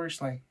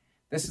networks. Like,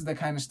 this is the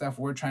kind of stuff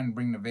we're trying to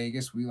bring to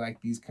Vegas. We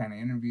like these kind of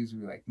interviews.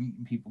 We like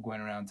meeting people,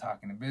 going around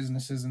talking to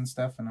businesses and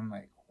stuff. And I'm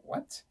like,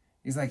 what?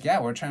 He's like,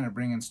 yeah, we're trying to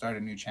bring and start a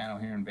new channel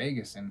here in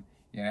Vegas. And,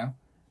 you know,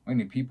 we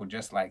need people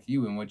just like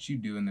you and what you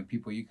do and the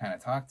people you kind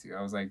of talk to.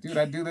 I was like, dude,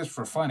 I do this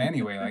for fun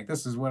anyway. Like,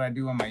 this is what I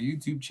do on my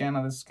YouTube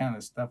channel. This is kind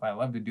of the stuff I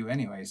love to do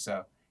anyway.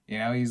 So, you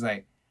know, he's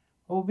like,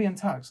 well, we'll be in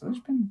talks. So there's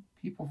been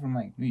people from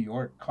like New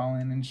York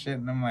calling and shit.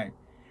 And I'm like,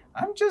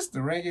 I'm just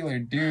a regular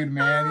dude,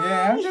 man.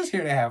 Yeah, I'm just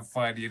here to have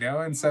fun, you know?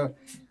 And so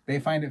they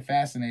find it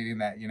fascinating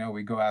that, you know,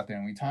 we go out there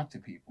and we talk to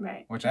people,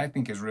 right? Which I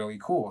think is really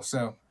cool.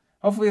 So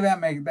hopefully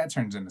that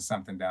turns into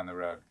something down the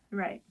road.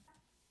 Right.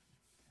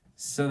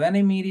 So then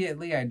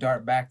immediately I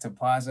dart back to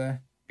Plaza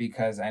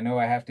because I know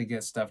I have to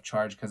get stuff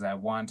charged because I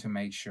want to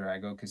make sure I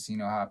go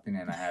casino hopping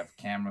and I have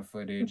camera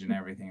footage and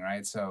everything,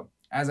 right? So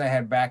as I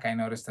head back, I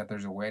noticed that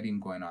there's a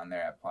wedding going on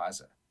there at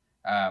Plaza.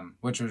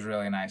 Which was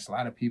really nice. A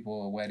lot of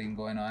people, a wedding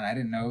going on. I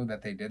didn't know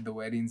that they did the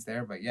weddings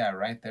there, but yeah,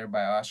 right there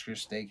by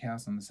Oscar's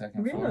Steakhouse on the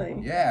second floor.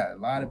 Yeah, a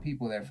lot of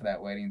people there for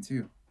that wedding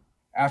too.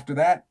 After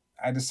that,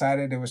 I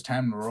decided it was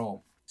time to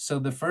roll. So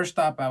the first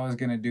stop I was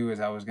going to do is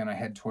I was going to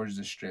head towards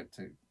the Strip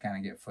to kind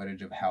of get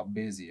footage of how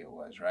busy it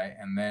was, right?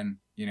 And then,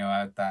 you know,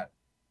 I thought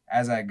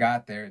as I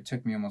got there, it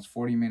took me almost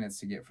 40 minutes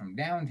to get from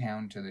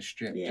downtown to the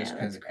Strip just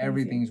because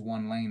everything's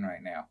one lane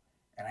right now.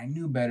 And I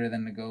knew better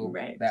than to go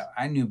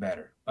I knew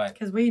better, but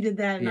because we did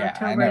that in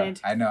October.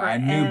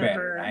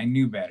 I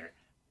knew better.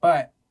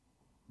 But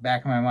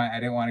back in my mind,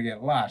 I didn't want to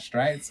get lost,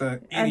 right? So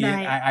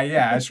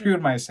I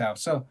screwed myself.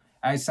 So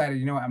I decided,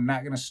 you know what, I'm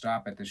not gonna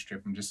stop at the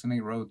Strip. I'm just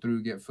gonna roll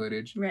through, get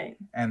footage, right?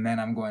 And then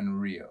I'm going to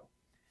Rio.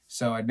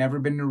 So I'd never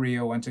been to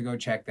Rio. Went to go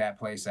check that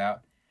place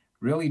out.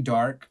 Really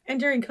dark. And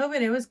during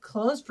COVID, it was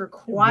closed for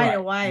quite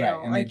a while.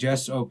 Right. And they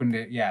just opened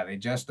it. Yeah, they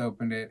just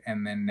opened it.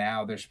 And then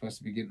now they're supposed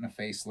to be getting a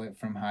facelift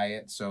from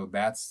Hyatt. So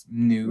that's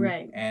new.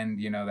 Right. And,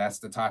 you know, that's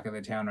the talk of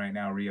the town right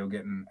now, Rio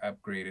getting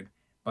upgraded.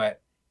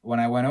 But when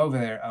I went over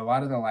there, a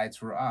lot of the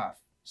lights were off.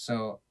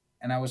 So,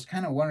 and I was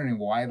kind of wondering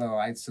why the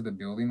lights to the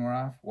building were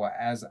off. Well,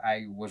 as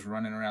I was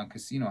running around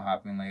casino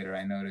hopping later,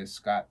 I noticed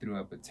Scott threw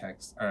up a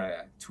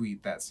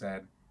tweet that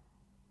said,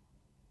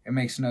 it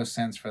makes no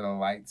sense for the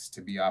lights to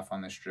be off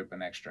on the Strip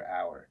an extra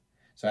hour.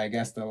 So I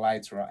guess the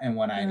lights were on. And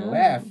when I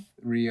left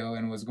Rio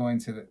and was going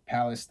to the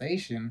Palace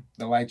Station,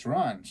 the lights were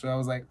on. So I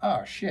was like,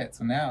 oh, shit.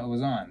 So now it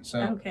was on.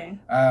 So,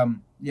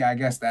 yeah, I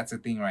guess that's a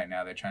thing right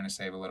now. They're trying to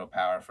save a little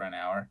power for an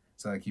hour.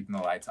 So they're keeping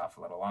the lights off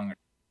a little longer.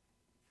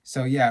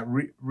 So yeah,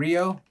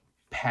 Rio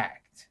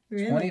packed.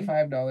 Really?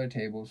 $25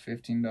 tables,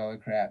 $15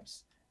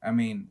 craps. I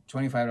mean,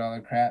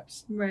 $25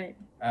 craps. Right.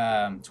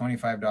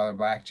 $25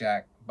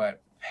 blackjack,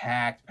 but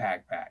packed.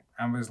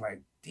 I was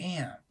like,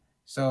 damn.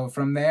 So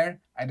from there,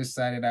 I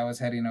decided I was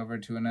heading over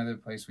to another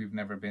place we've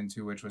never been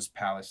to, which was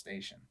Palace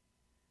Station.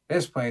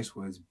 This place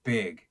was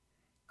big,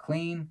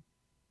 clean,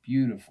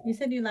 beautiful. You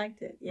said you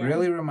liked it. Yeah.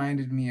 Really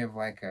reminded me of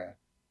like a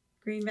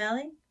Green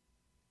Valley,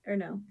 or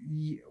no?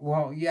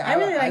 Well, yeah. I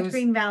really liked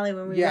Green Valley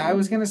when we. Yeah, I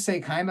was gonna say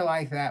kind of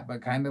like that,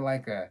 but kind of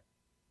like a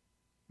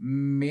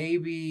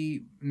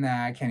maybe.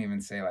 Nah, I can't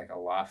even say like a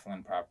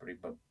Laughlin property,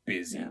 but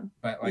busy. No.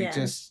 But like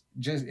just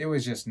it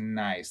was just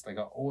nice, like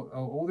a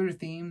older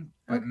theme,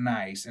 but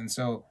nice. And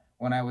so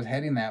when I was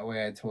heading that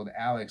way, I told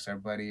Alex, our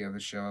buddy of the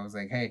show, I was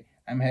like, hey,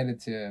 I'm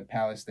headed to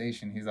Palace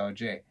Station. He's all,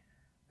 Jay,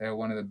 they're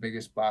one of the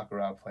biggest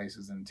baccarat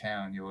places in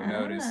town, you will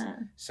notice.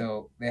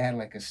 So they had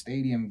like a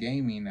stadium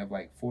gaming of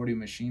like 40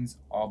 machines,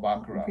 all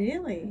baccarat.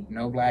 Really?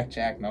 No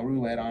blackjack, no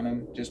roulette on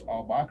them, just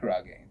all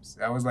baccarat games.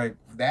 I was like,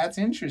 that's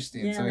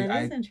interesting. Yeah, so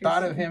that is interesting.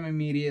 Thought of him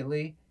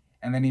immediately.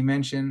 And then he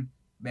mentioned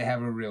they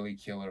have a really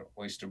killer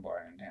oyster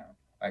bar in town,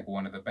 like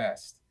one of the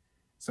best.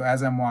 So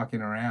as I'm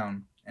walking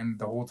around, and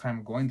the whole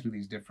time going through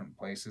these different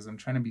places, I'm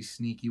trying to be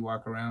sneaky,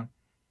 walk around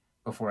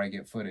before I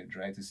get footage,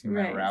 right? To see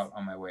my route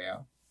on my way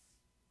out.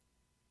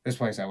 This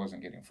place I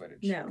wasn't getting footage.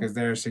 No. Because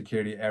there's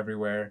security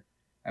everywhere.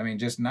 I mean,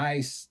 just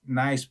nice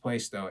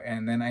place though.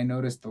 And then I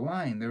noticed the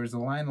line. There was a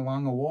line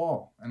along a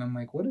wall. And I'm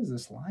like, what is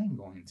this line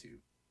going to?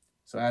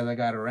 So as I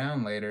got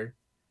around later,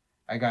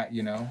 I got,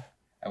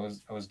 I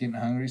was getting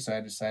hungry, so I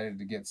decided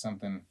to get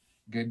something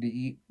good to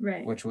eat,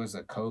 which was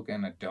a Coke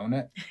and a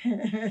donut.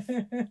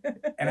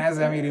 And as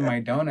I'm eating my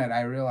donut,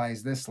 I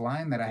realized this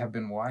line that I have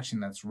been watching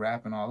that's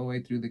wrapping all the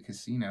way through the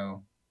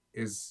casino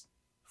is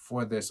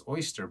for this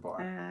oyster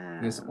bar.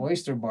 This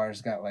oyster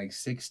bar's got like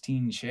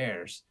 16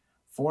 chairs.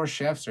 4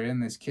 chefs are in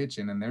this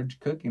kitchen and they're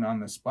cooking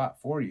on the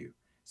spot for you.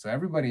 So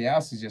everybody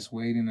else is just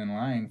waiting in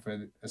line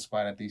for a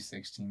spot at these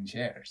 16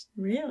 chairs.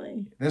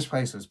 Really? This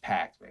place was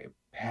packed, babe.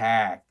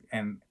 Packed.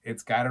 And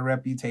it's got a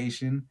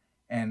reputation.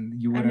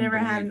 And you wouldn't I've never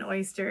believe. had an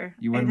oyster.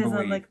 You wouldn't it doesn't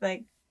believe. look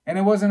like. And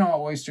it wasn't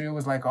all oyster. It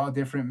was like all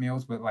different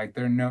meals, but like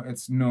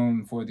it's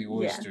known for the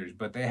oysters.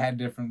 But they had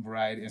different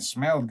varieties. It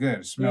smelled good.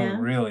 It smelled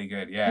really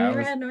good. Yeah. Have you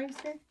ever had an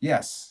oyster?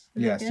 Yes.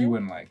 Was you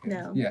wouldn't like it.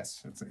 No.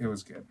 Yes, it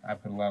was good. I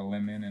put a lot of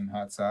lemon and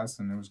hot sauce,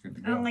 and it was good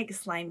to go. I don't like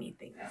slimy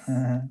things.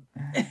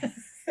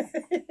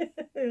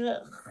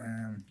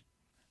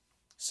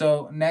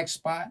 So next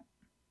spot,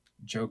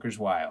 Joker's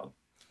Wild.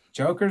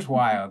 Joker's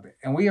Wild.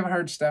 And we have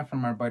heard stuff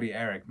from our buddy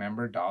Eric.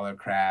 Remember? Dollar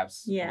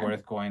craps. Yeah.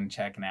 Worth going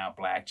checking out.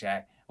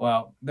 Blackjack.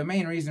 Well, the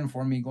main reason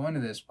for me going to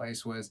this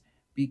place was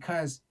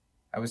because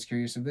I was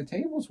curious if the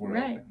tables were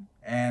open.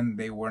 And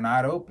they were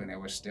not open.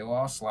 It was still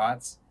all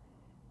slots.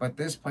 But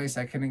this place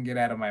I couldn't get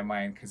out of my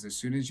mind because as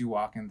soon as you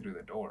walk in through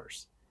the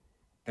doors,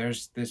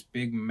 there's this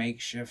big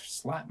makeshift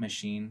slot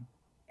machine.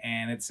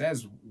 And it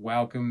says,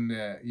 welcome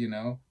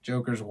to,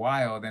 Joker's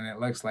Wild. And it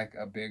looks like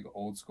a big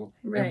old school.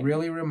 Right. It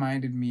really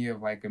reminded me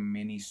of like a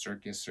mini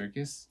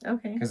circus.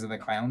 Okay. Because of the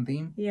clown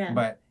theme. Yeah.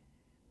 But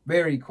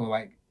very cool.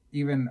 Like,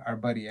 even our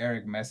buddy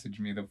Eric messaged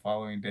me the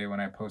following day when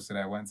I posted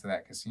I went to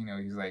that casino.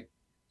 He's like,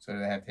 so do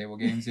they have table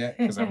games yet?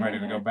 Because I'm ready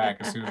to go back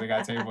as soon as they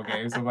got table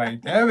games. I'm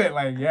like, damn it.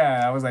 Like,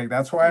 yeah. I was like,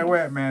 that's where I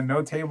went, man.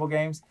 No table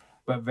games,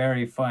 but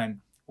very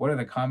fun. One of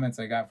the comments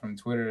I got from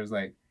Twitter is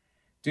like,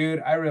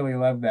 dude, I really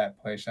love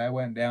that place. I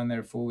went down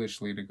there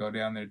foolishly to go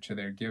down there to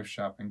their gift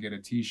shop and get a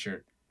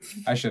t-shirt.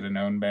 I should have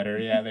known better.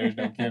 Yeah, there's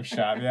no gift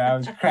shop. Yeah, I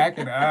was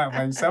cracking up.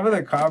 Like, some of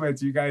the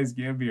comments you guys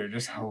give me are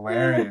just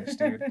hilarious,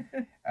 dude.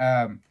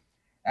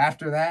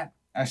 After that,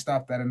 I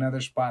stopped at another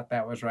spot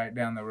that was right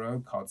down the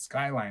road called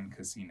Skyline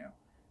Casino.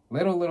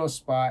 Little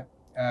spot.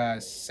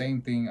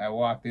 Same thing. I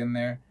walked in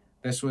there.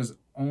 This was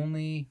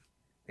only,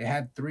 they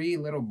had 3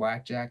 little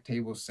blackjack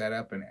tables set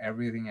up and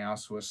everything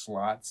else was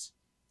slots.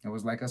 It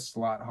was like a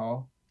slot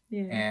hall.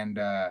 Yeah. And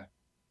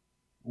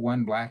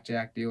 1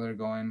 blackjack dealer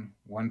going,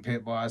 1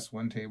 pit boss,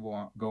 1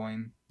 table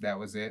going. That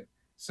was it.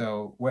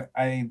 So what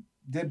I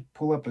did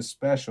pull up a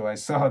special I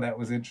saw that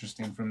was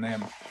interesting from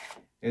them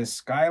is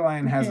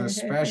Skyline has a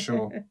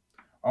special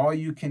all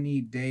you can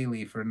eat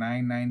daily for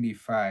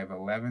 $9.95,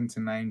 11 to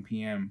 9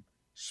 p.m.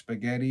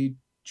 Spaghetti,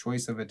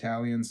 choice of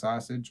Italian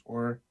sausage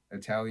or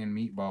Italian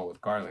meatball with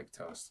garlic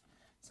toast.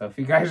 So if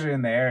you guys are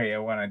in the area,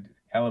 want a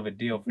hell of a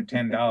deal for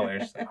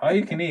 $10, all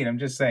you can eat, I'm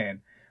just saying.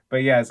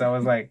 But yes, I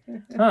was like,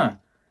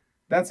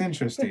 that's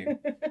interesting.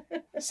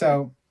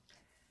 So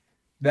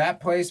that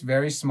place,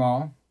 very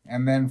small.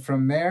 And then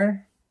from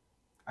there,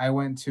 I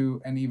went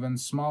to an even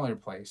smaller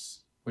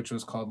place, which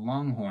was called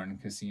Longhorn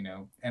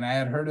Casino. And I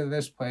had heard of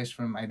this place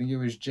from, I think it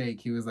was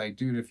Jake. He was like,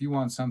 dude, if you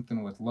want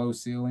something with low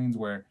ceilings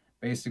where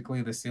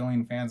basically the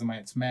ceiling fans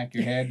might smack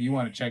your head, you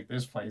want to check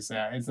this place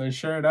out. And so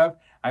sure enough,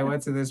 I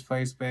went to this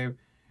place, babe.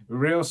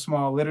 Real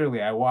small,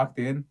 literally. I walked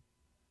in,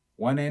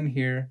 one end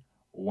here,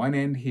 one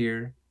end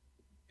here.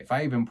 If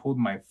I even pulled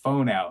my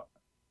phone out,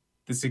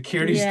 the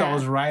security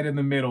stall's right in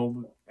the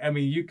middle. I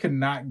mean, you could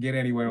not get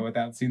anywhere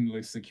without seeing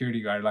the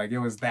security guard. Like, it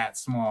was that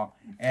small.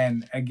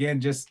 And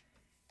again, just,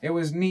 it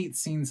was neat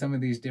seeing some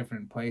of these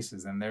different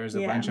places. And there was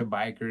a bunch of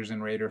bikers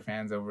and Raider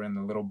fans over in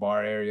the little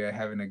bar area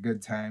having a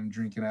good time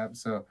drinking up.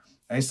 So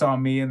they saw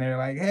me and they're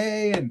like,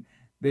 hey, and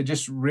they're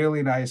just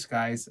really nice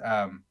guys.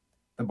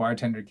 The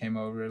bartender came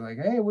over like,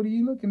 hey, what are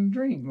you looking to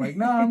drink? I'm like,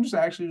 no, I'm just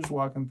actually just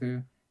walking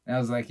through. And I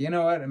was like, you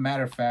know what? A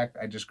matter of fact,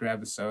 I just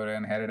grabbed the soda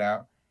and headed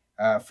out.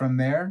 From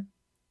there,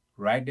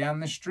 right down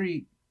the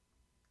street,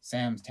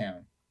 Sam's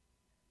Town.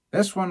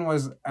 This one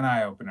was an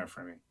eye-opener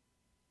for me.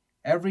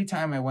 Every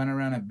time I went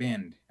around a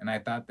bend and I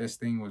thought this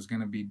thing was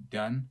going to be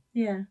done,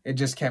 it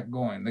just kept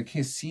going. The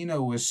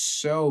casino was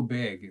so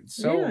big. It's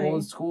so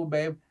old school,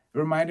 babe. It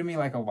reminded me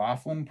like a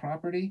Laughlin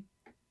property,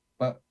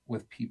 but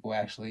with people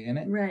actually in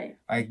it. Right.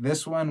 Like,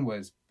 this one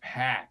was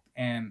packed.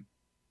 And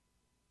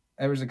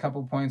there was a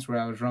couple points where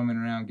I was roaming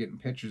around getting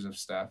pictures of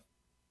stuff.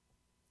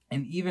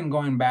 And even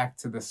going back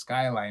to the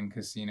Skyline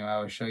Casino, I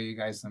would show you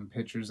guys some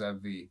pictures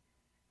of the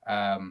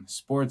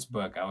sports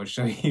book. I would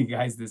show you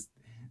guys this.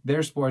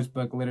 Their sports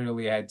book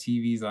literally had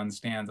TVs on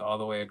stands all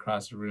the way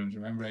across the rooms.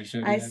 Remember I showed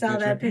you that saw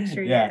that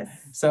picture, yeah. yes.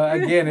 So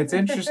again, it's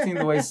interesting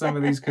the way some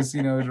of these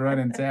casinos run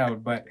in town.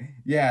 But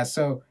yeah,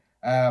 so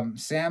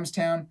Sam's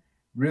Town,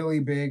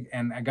 really big.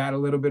 And I got a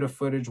little bit of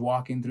footage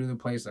walking through the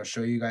place. I'll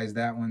show you guys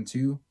that one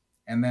too.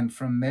 And then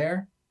from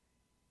there,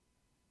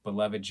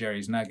 beloved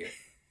Jerry's Nugget.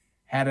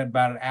 Had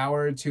about an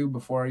hour or two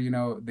before,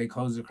 they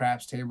closed the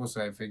craps table.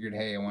 So I figured,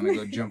 hey, I want to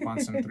go jump on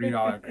some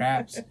 $3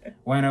 craps.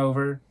 Went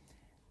over.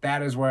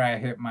 That is where I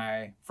hit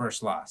my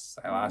first loss.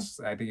 I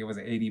lost, I think it was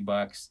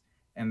 $80.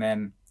 And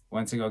then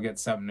went to go get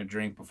something to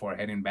drink before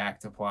heading back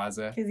to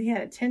Plaza. Because he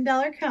had a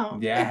 $10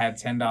 count. Yeah, I had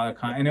 $10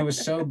 count. And it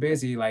was so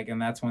busy. Like,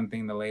 and that's one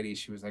thing the lady,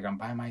 she was like, I'm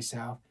by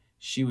myself.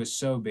 She was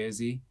so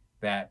busy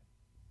that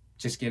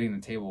just getting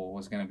the table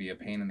was going to be a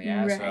pain in the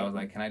ass. Right. So I was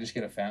like, can I just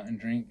get a fountain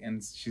drink?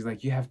 And she's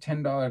like, you have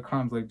 $10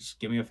 comps. Like,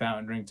 just give me a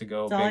fountain drink to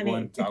go. Big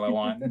one. That's all I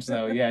want.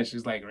 So yeah,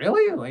 she's like,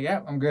 really? I'm like,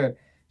 yeah, I'm good.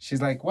 She's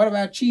like, what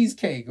about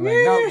cheesecake? I'm like,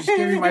 no, just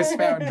give me my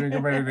fountain drink.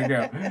 I'm ready to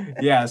go.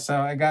 Yeah,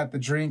 so I got the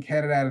drink,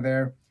 headed out of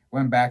there,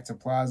 went back to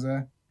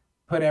Plaza,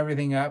 put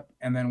everything up,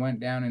 and then went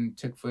down and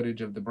took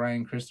footage of the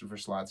Brian Christopher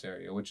slots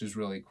area, which is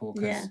really cool.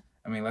 Because,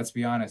 I mean, let's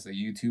be honest, a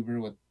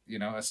YouTuber with,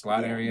 a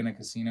slot area in a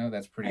casino,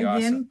 that's pretty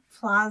awesome.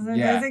 Plaza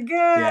does it good.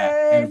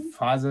 Yeah, and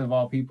Plaza of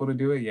all people to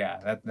do it,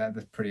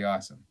 that's pretty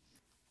awesome.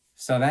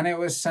 So then it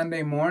was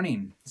Sunday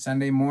morning.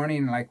 Sunday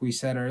morning, like we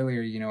said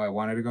earlier, I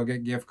wanted to go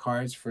get gift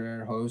cards for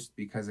our host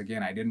because,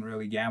 again, I didn't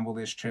really gamble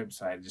this trip.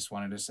 So I just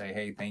wanted to say,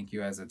 hey, thank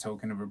you as a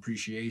token of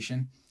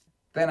appreciation.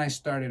 Then I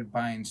started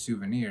buying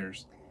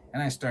souvenirs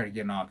and I started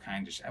getting all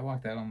kinds of shit. I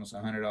walked out almost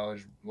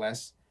 $100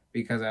 less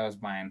because I was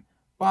buying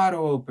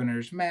bottle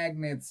openers,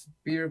 magnets,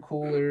 beer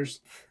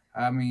coolers.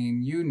 I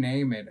mean, you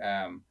name it.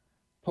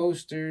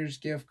 Posters,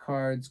 gift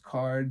cards,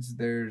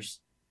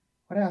 there's...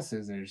 What else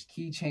is there? There's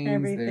keychains.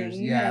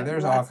 Everything.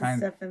 There's all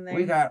kinds of stuff in there.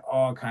 We got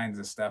all kinds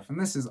of stuff. And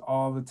this is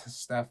all the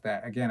stuff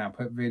that, again, I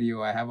put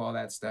video. I have all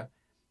that stuff.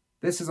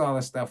 This is all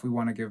the stuff we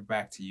want to give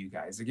back to you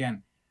guys.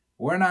 Again,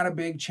 we're not a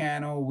big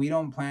channel. We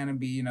don't plan to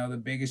be,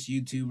 the biggest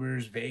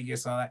YouTubers,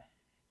 Vegas, all that.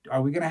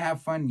 Are we going to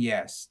have fun?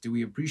 Yes. Do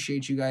we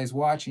appreciate you guys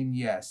watching?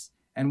 Yes.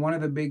 And one of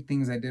the big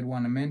things I did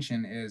want to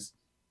mention is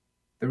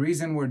the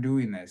reason we're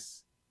doing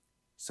this.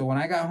 So when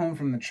I got home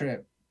from the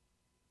trip,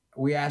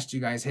 we asked you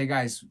guys, hey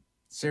guys,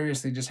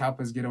 seriously, just help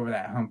us get over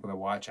that hump of the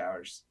watch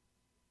hours.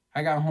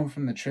 I got home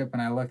from the trip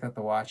and I looked at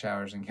the watch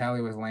hours and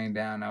Callie was laying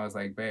down. And I was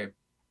like, babe,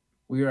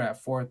 we are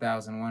at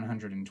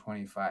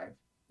 4,125.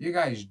 You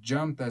guys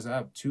jumped us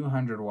up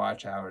 200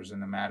 watch hours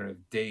in a matter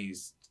of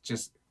days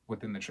just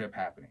within the trip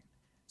happening.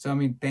 So, I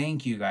mean,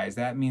 thank you guys.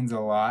 That means a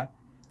lot.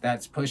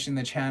 That's pushing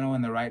the channel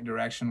in the right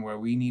direction where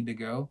we need to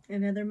go.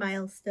 Another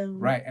milestone.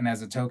 Right. And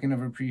as a token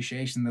of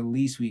appreciation, the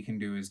least we can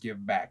do is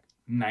give back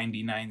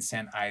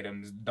 99-cent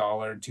items, $1,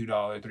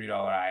 $2,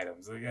 $3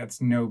 items. That's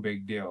no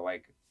big deal.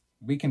 Like,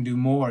 we can do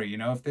more,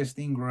 if this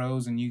thing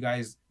grows and you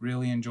guys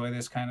really enjoy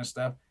this kind of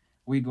stuff,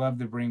 we'd love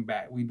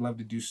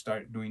to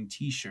start doing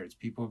t-shirts.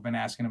 People have been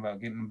asking about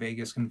getting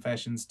Vegas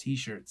Confessions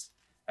t-shirts.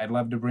 I'd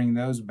love to bring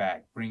those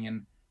back, bring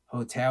in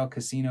hotel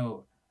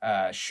casino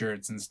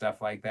shirts and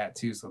stuff like that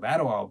too. So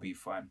that'll all be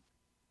fun.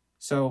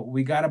 So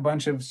we got a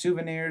bunch of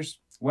souvenirs,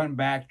 went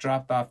back,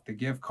 dropped off the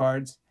gift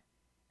cards.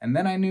 And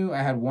then I knew I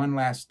had one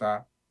last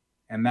stop,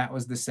 and that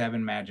was the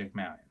 7 Magic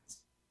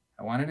Mountains.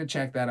 I wanted to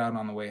check that out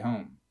on the way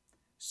home.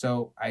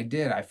 So I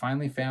did. I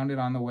finally found it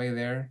on the way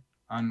there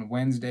on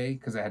Wednesday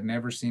because I had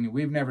never seen it.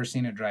 We've never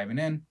seen it driving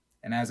in.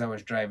 And as I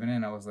was driving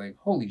in, I was like,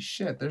 holy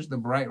shit, there's the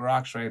bright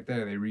rocks right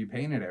there. They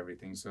repainted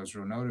everything, so it's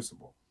real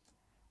noticeable.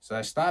 So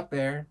I stopped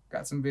there,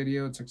 got some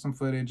video, took some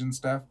footage and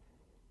stuff.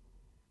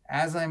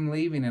 As I'm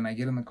leaving and I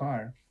get in the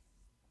car,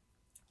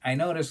 I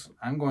notice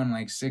I'm going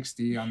like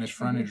 60 on this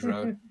frontage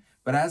road.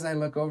 But as I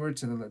look over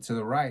to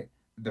the right,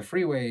 the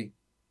freeway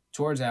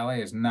towards LA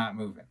is not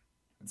moving.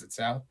 Is it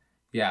south?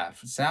 Yeah,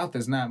 south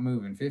is not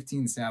moving.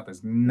 15 south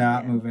is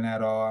not moving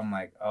at all. I'm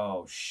like,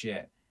 oh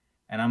shit.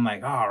 And I'm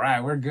like, all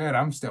right, we're good.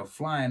 I'm still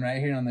flying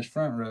right here on this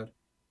front road.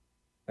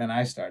 Then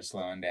I start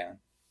slowing down.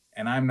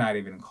 And I'm not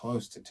even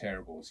close to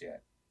Terrible's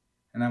yet.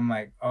 And I'm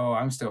like, oh,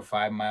 I'm still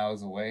 5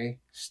 miles away,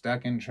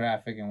 stuck in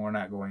traffic, and we're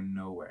not going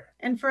nowhere.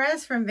 And for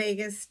us from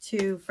Vegas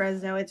to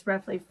Fresno, it's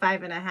roughly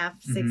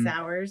 5.5, 6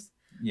 hours.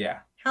 Yeah.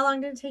 How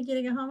long did it take you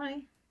to get home,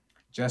 honey?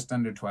 Just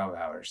under 12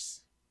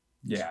 hours.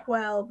 Yeah.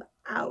 12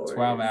 hours.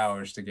 12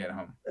 hours to get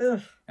home.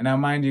 Ugh. And now,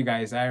 mind you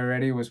guys, I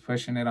already was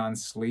pushing it on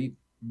sleep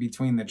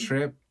between the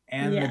trip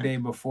and the day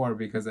before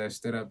because I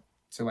stood up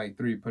to like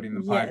 3 putting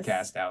the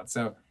podcast out.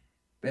 So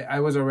I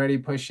was already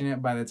pushing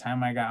it. By the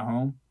time I got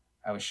home,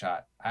 I was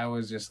shot. I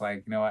was just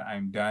like, you know what,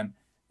 I'm done.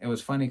 It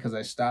was funny because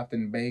I stopped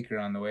in Baker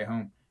on the way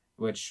home,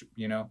 which,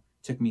 you know,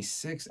 took me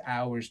 6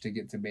 hours to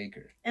get to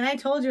Baker. And I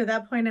told you at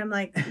that point, I'm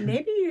like,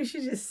 maybe you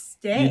should just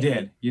stay.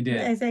 You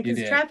did. I said,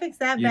 because traffic's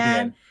that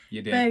bad.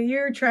 You did. But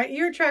you're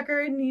a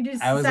trucker and you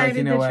just I was decided like,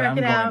 you know to what, truck I'm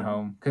it going out.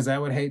 home. Because I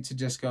would hate to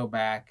just go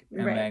back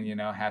and then, you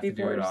know, have to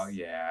do it all.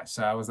 Yeah.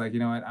 So I was like, you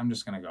know what, I'm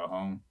just going to go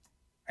home.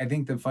 I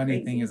think the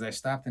funny thing is I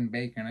stopped in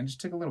Baker and I just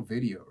took a little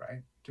video,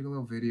 right? Took a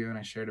little video and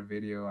I shared a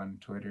video on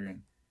Twitter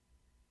and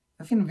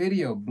the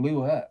video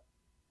blew up.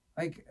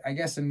 Like, I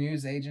guess a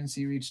news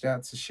agency reached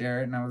out to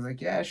share it, and I was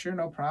like, yeah, sure,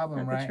 no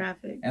problem, right?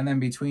 Traffic. And then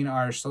between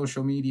our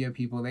social media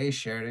people, they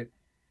shared it.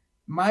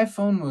 My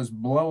phone was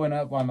blowing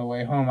up on the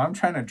way home. I'm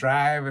trying to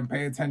drive and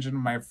pay attention to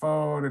my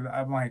phone, and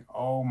I'm like,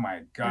 oh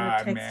my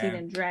God, texting man.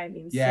 and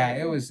driving. Yeah,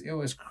 it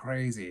was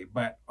crazy.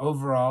 But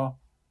overall,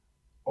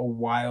 a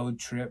wild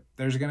trip.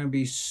 There's going to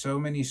be so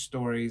many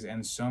stories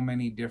and so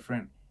many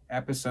different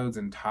episodes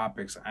and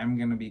topics I'm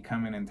going to be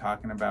coming and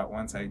talking about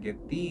once I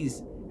get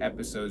these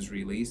episodes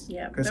released.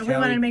 Yeah, but we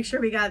wanted to make sure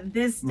we got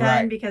this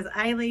done because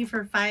I leave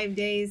for 5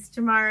 days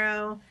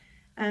tomorrow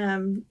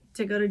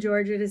to go to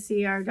Georgia to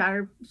see our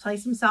daughter play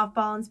some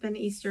softball and spend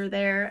Easter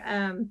there.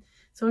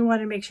 So we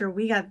wanted to make sure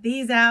we got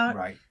these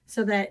out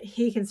so that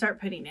he can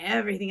start putting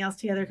everything else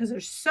together because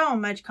there's so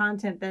much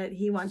content that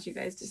he wants you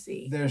guys to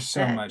see. There's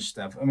so much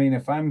stuff. I mean,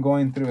 if I'm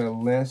going through a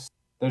list,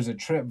 there's a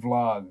trip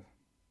vlog.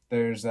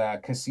 There's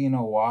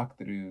casino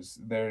walkthroughs.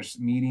 There's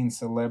meeting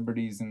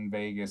celebrities in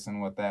Vegas and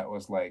what that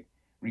was like.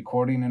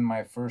 Recording in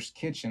my first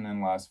kitchen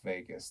in Las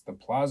Vegas. The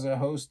Plaza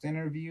host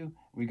interview.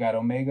 We got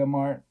Omega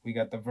Mart. We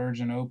got the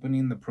Virgin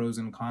opening, the pros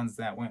and cons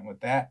that went with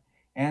that.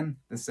 And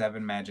the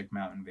 7 Magic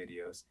Mountain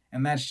videos.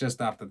 And that's just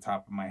off the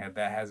top of my head.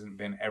 That hasn't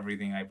been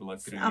everything I've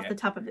looked through off yet. The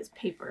top of his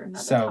paper,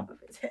 not so, the top of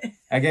his head.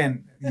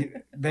 Again,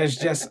 there's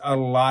just a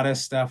lot of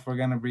stuff we're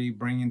going to be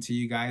bringing to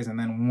you guys. And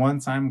then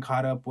once I'm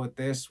caught up with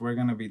this, we're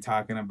going to be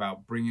talking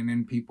about bringing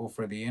in people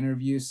for the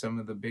interviews, some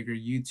of the bigger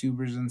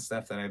YouTubers and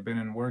stuff that I've been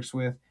in works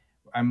with.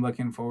 I'm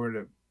looking forward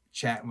to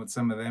chatting with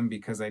some of them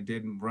because I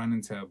did run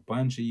into a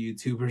bunch of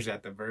YouTubers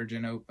at the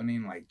Virgin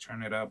opening, like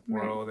Turn It Up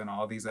World and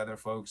all these other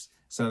folks.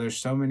 So there's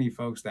so many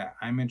folks that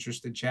I'm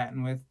interested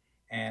chatting with.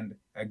 And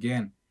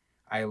again,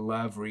 I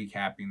love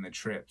recapping the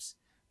trips.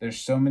 There's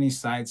so many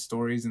side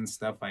stories and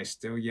stuff I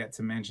still yet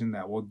to mention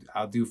that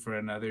I'll do for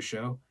another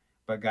show.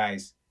 But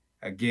guys,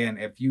 again,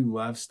 if you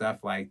love stuff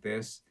like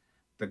this,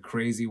 the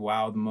crazy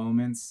wild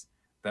moments,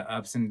 the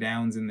ups and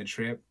downs in the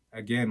trip,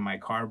 again, my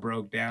car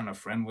broke down. A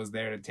friend was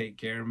there to take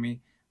care of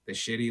me. The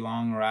shitty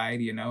long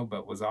ride, you know,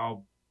 but was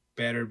all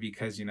better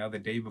because, you know, the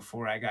day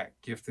before I got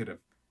gifted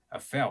a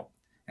felt.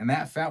 And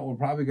that felt we're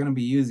probably going to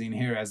be using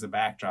here as a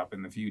backdrop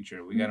in the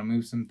future. We got to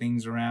move some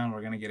things around.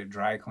 We're going to get it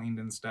dry cleaned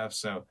and stuff.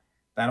 So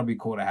that'll be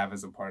cool to have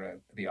as a part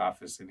of the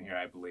office in here,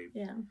 I believe.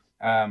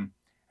 Yeah.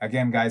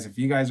 Again, guys, if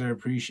you guys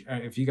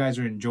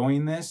are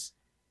enjoying this,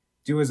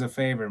 do us a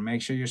favor.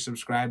 Make sure you're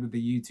subscribed to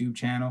the YouTube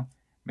channel.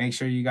 Make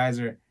sure you guys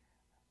are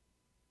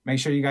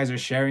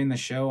sharing the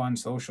show on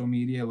social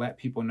media. Let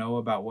people know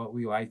about what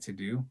we like to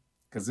do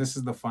because this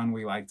is the fun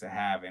we like to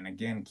have. And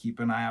again, keep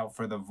an eye out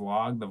for the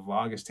vlog. The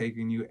vlog is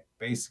taking you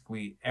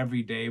basically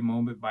every day,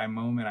 moment by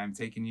moment. I'm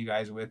taking you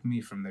guys with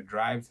me from the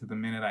drive to the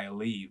minute I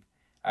leave,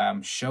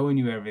 showing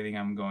you everything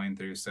I'm going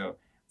through. So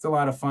it's a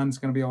lot of fun. It's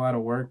going to be a lot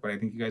of work, but I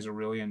think you guys will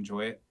really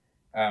enjoy it.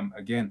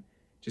 Again,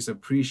 just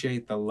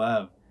appreciate the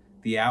love,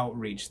 the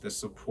outreach, the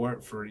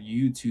support for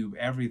YouTube,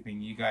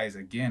 everything. You guys,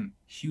 again,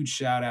 huge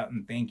shout out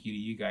and thank you to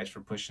you guys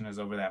for pushing us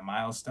over that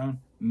milestone.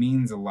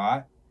 Means a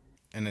lot.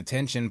 And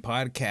attention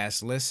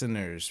podcast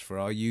listeners, for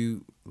all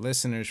you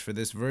listeners for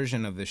this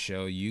version of the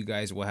show, you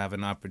guys will have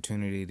an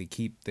opportunity to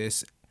keep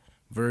this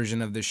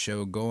version of the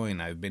show going.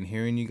 I've been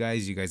hearing you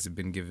guys have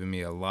been giving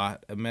me a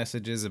lot of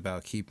messages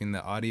about keeping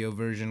the audio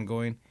version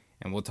going,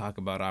 and we'll talk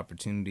about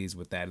opportunities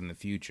with that in the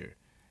future.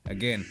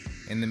 Again,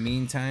 in the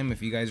meantime,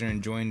 if you guys are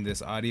enjoying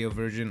this audio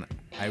version,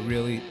 I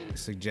really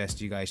suggest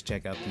you guys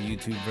check out the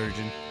YouTube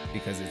version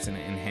because it's going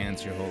to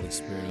enhance your whole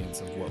experience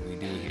of what we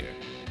do here.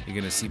 You're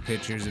going to see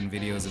pictures and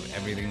videos of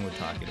everything we're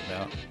talking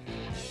about.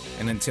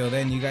 And until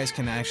then, you guys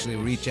can actually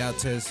reach out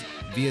to us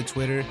via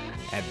Twitter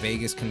at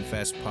Vegas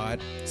Confess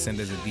Pod. Send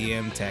us a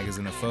DM, tag us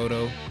in a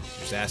photo,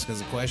 just ask us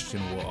a question.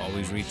 We'll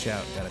always reach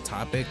out. Got a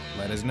topic?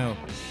 Let us know.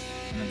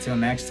 And until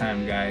next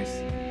time, guys,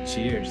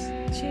 cheers.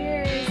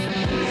 Cheers.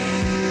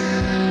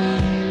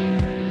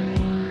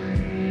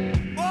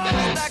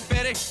 Oh!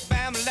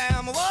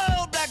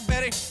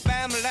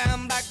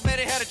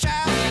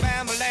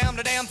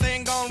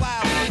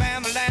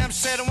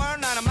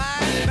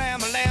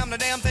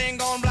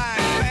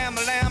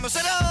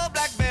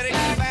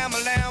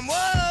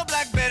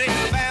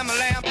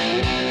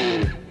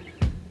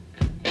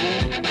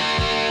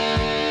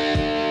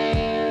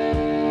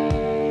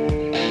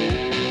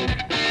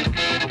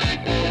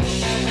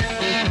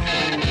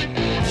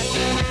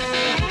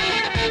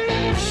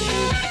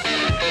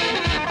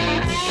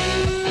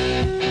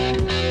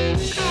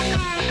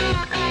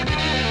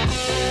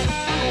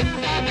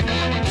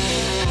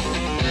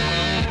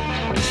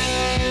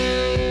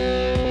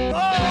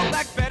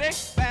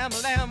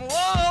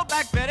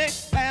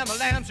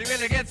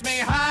 really gets me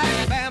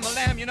high.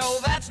 Bam-a-lam, you know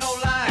that's no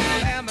lie.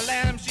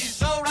 Bam-a-lam, she's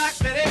so rock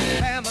steady.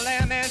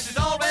 Bam-a-lam, and she's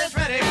always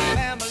ready.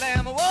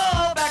 Bam-a-lam,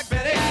 whoa, back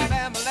Betty.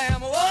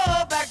 Bam-a-lam,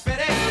 whoa, back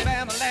Betty.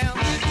 Bam-a-lam.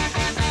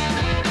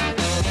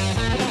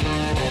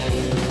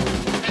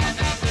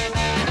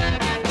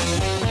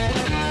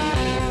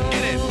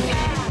 Get it.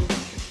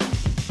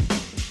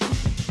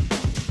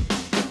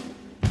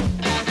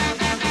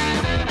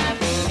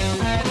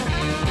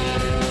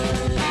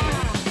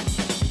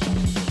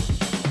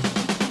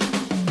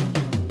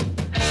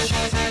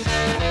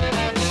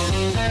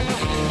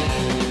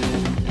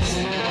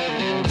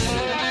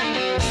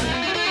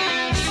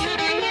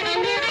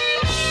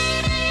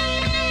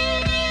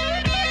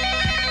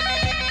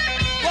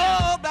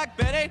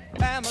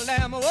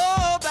 Bam-a-lam,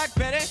 oh, Black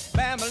Betty.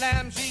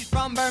 Bam-a-lam, she's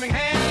from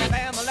Birmingham.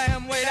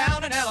 Bam-a-lam, way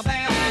down in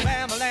Alabama.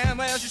 Bam-a-lam,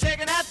 well, she's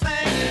shaking that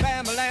thing.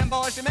 Bam-a-lam,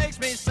 boy, she makes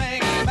me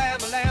sing.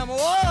 Bam-a-lam,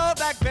 oh,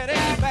 Black Betty.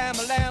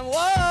 Bam-a-lam,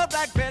 oh,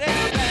 Black Betty.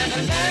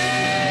 Bam-a-lam.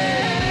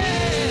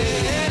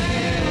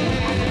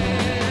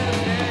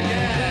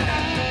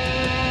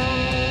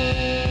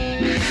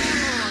 Yeah.